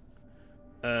telling me?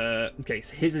 Okay,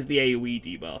 so his is the AoE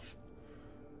debuff.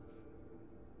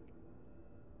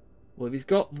 Well, if he's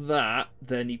got that,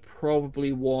 then he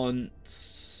probably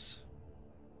wants...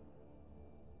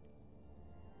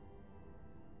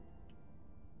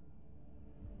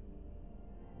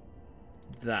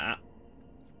 that.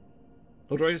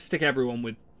 Or do I just stick everyone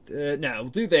with... no, we'll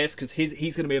do this, because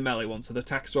he's going to be a melee one, so the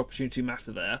attackers opportunity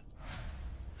matter there.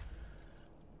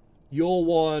 Your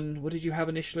one... what did you have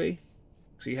initially?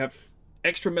 So you have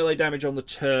extra melee damage on the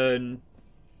turn.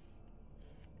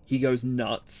 He goes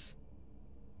nuts.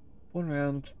 1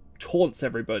 round. Taunts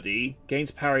everybody.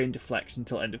 Gains parry and deflect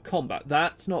until end of combat.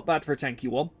 That's not bad for a tanky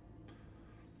one.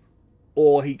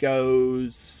 Or he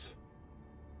goes...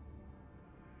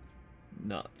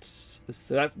 nuts.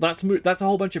 So that's a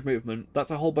whole bunch of movement.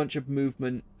 That's a whole bunch of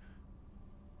movement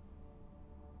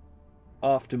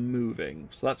after moving.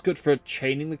 So that's good for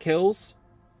chaining the kills.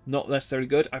 Not necessarily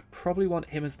good. I probably want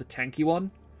him as the tanky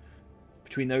one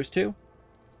between those two.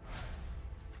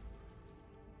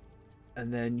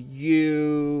 And then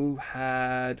you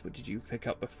had... what did you pick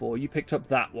up before? You picked up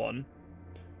that one.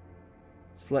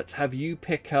 So let's have you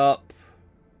pick up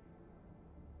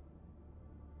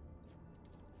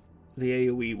the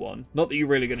AoE one. Not that you're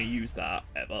really going to use that,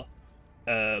 ever.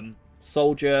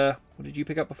 Soldier, what did you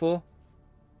pick up before?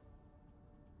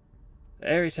 The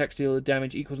area attacks deal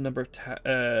damage equals number of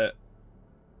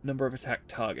attack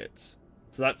targets.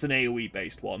 So that's an AoE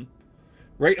based one.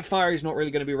 Rate of fire is not really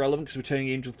going to be relevant because we're turning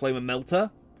Angel Flame and Melter.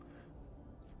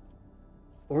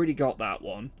 Already got that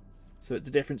one. So it's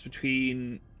a difference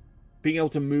between being able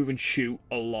to move and shoot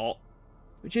a lot,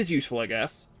 which is useful, I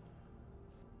guess,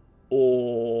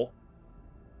 or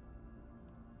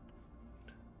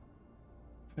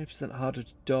 20% harder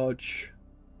to dodge.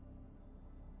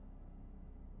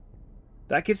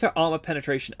 That gives her armor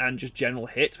penetration and just general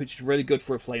hits, which is really good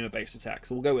for a flamer-based attack,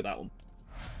 so we'll go with that one.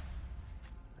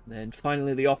 And then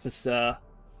finally the officer.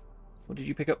 What did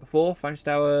you pick up before? Finest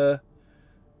Hour.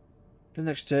 During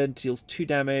the next turn, deals 2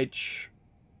 damage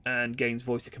and gains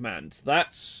voice of command. So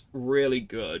that's really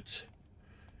good.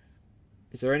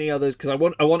 Is there any others? Because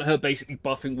I want her basically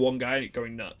buffing one guy and it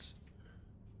going nuts.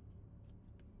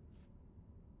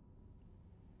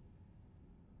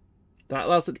 That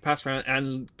allows it to pass around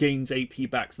and gains AP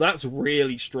back. So that's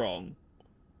really strong.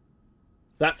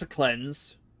 That's a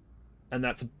cleanse. And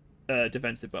that's a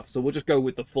defensive buff. So we'll just go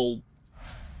with the full...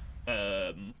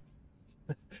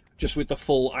 just with the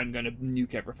full, I'm going to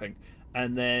nuke everything.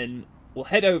 And then we'll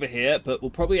head over here, but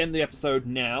we'll probably end the episode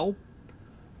now.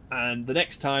 And the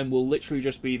next time will literally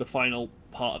just be the final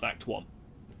part of Act 1.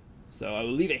 So I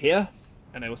will leave it here,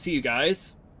 and I will see you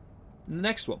guys in the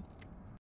next one.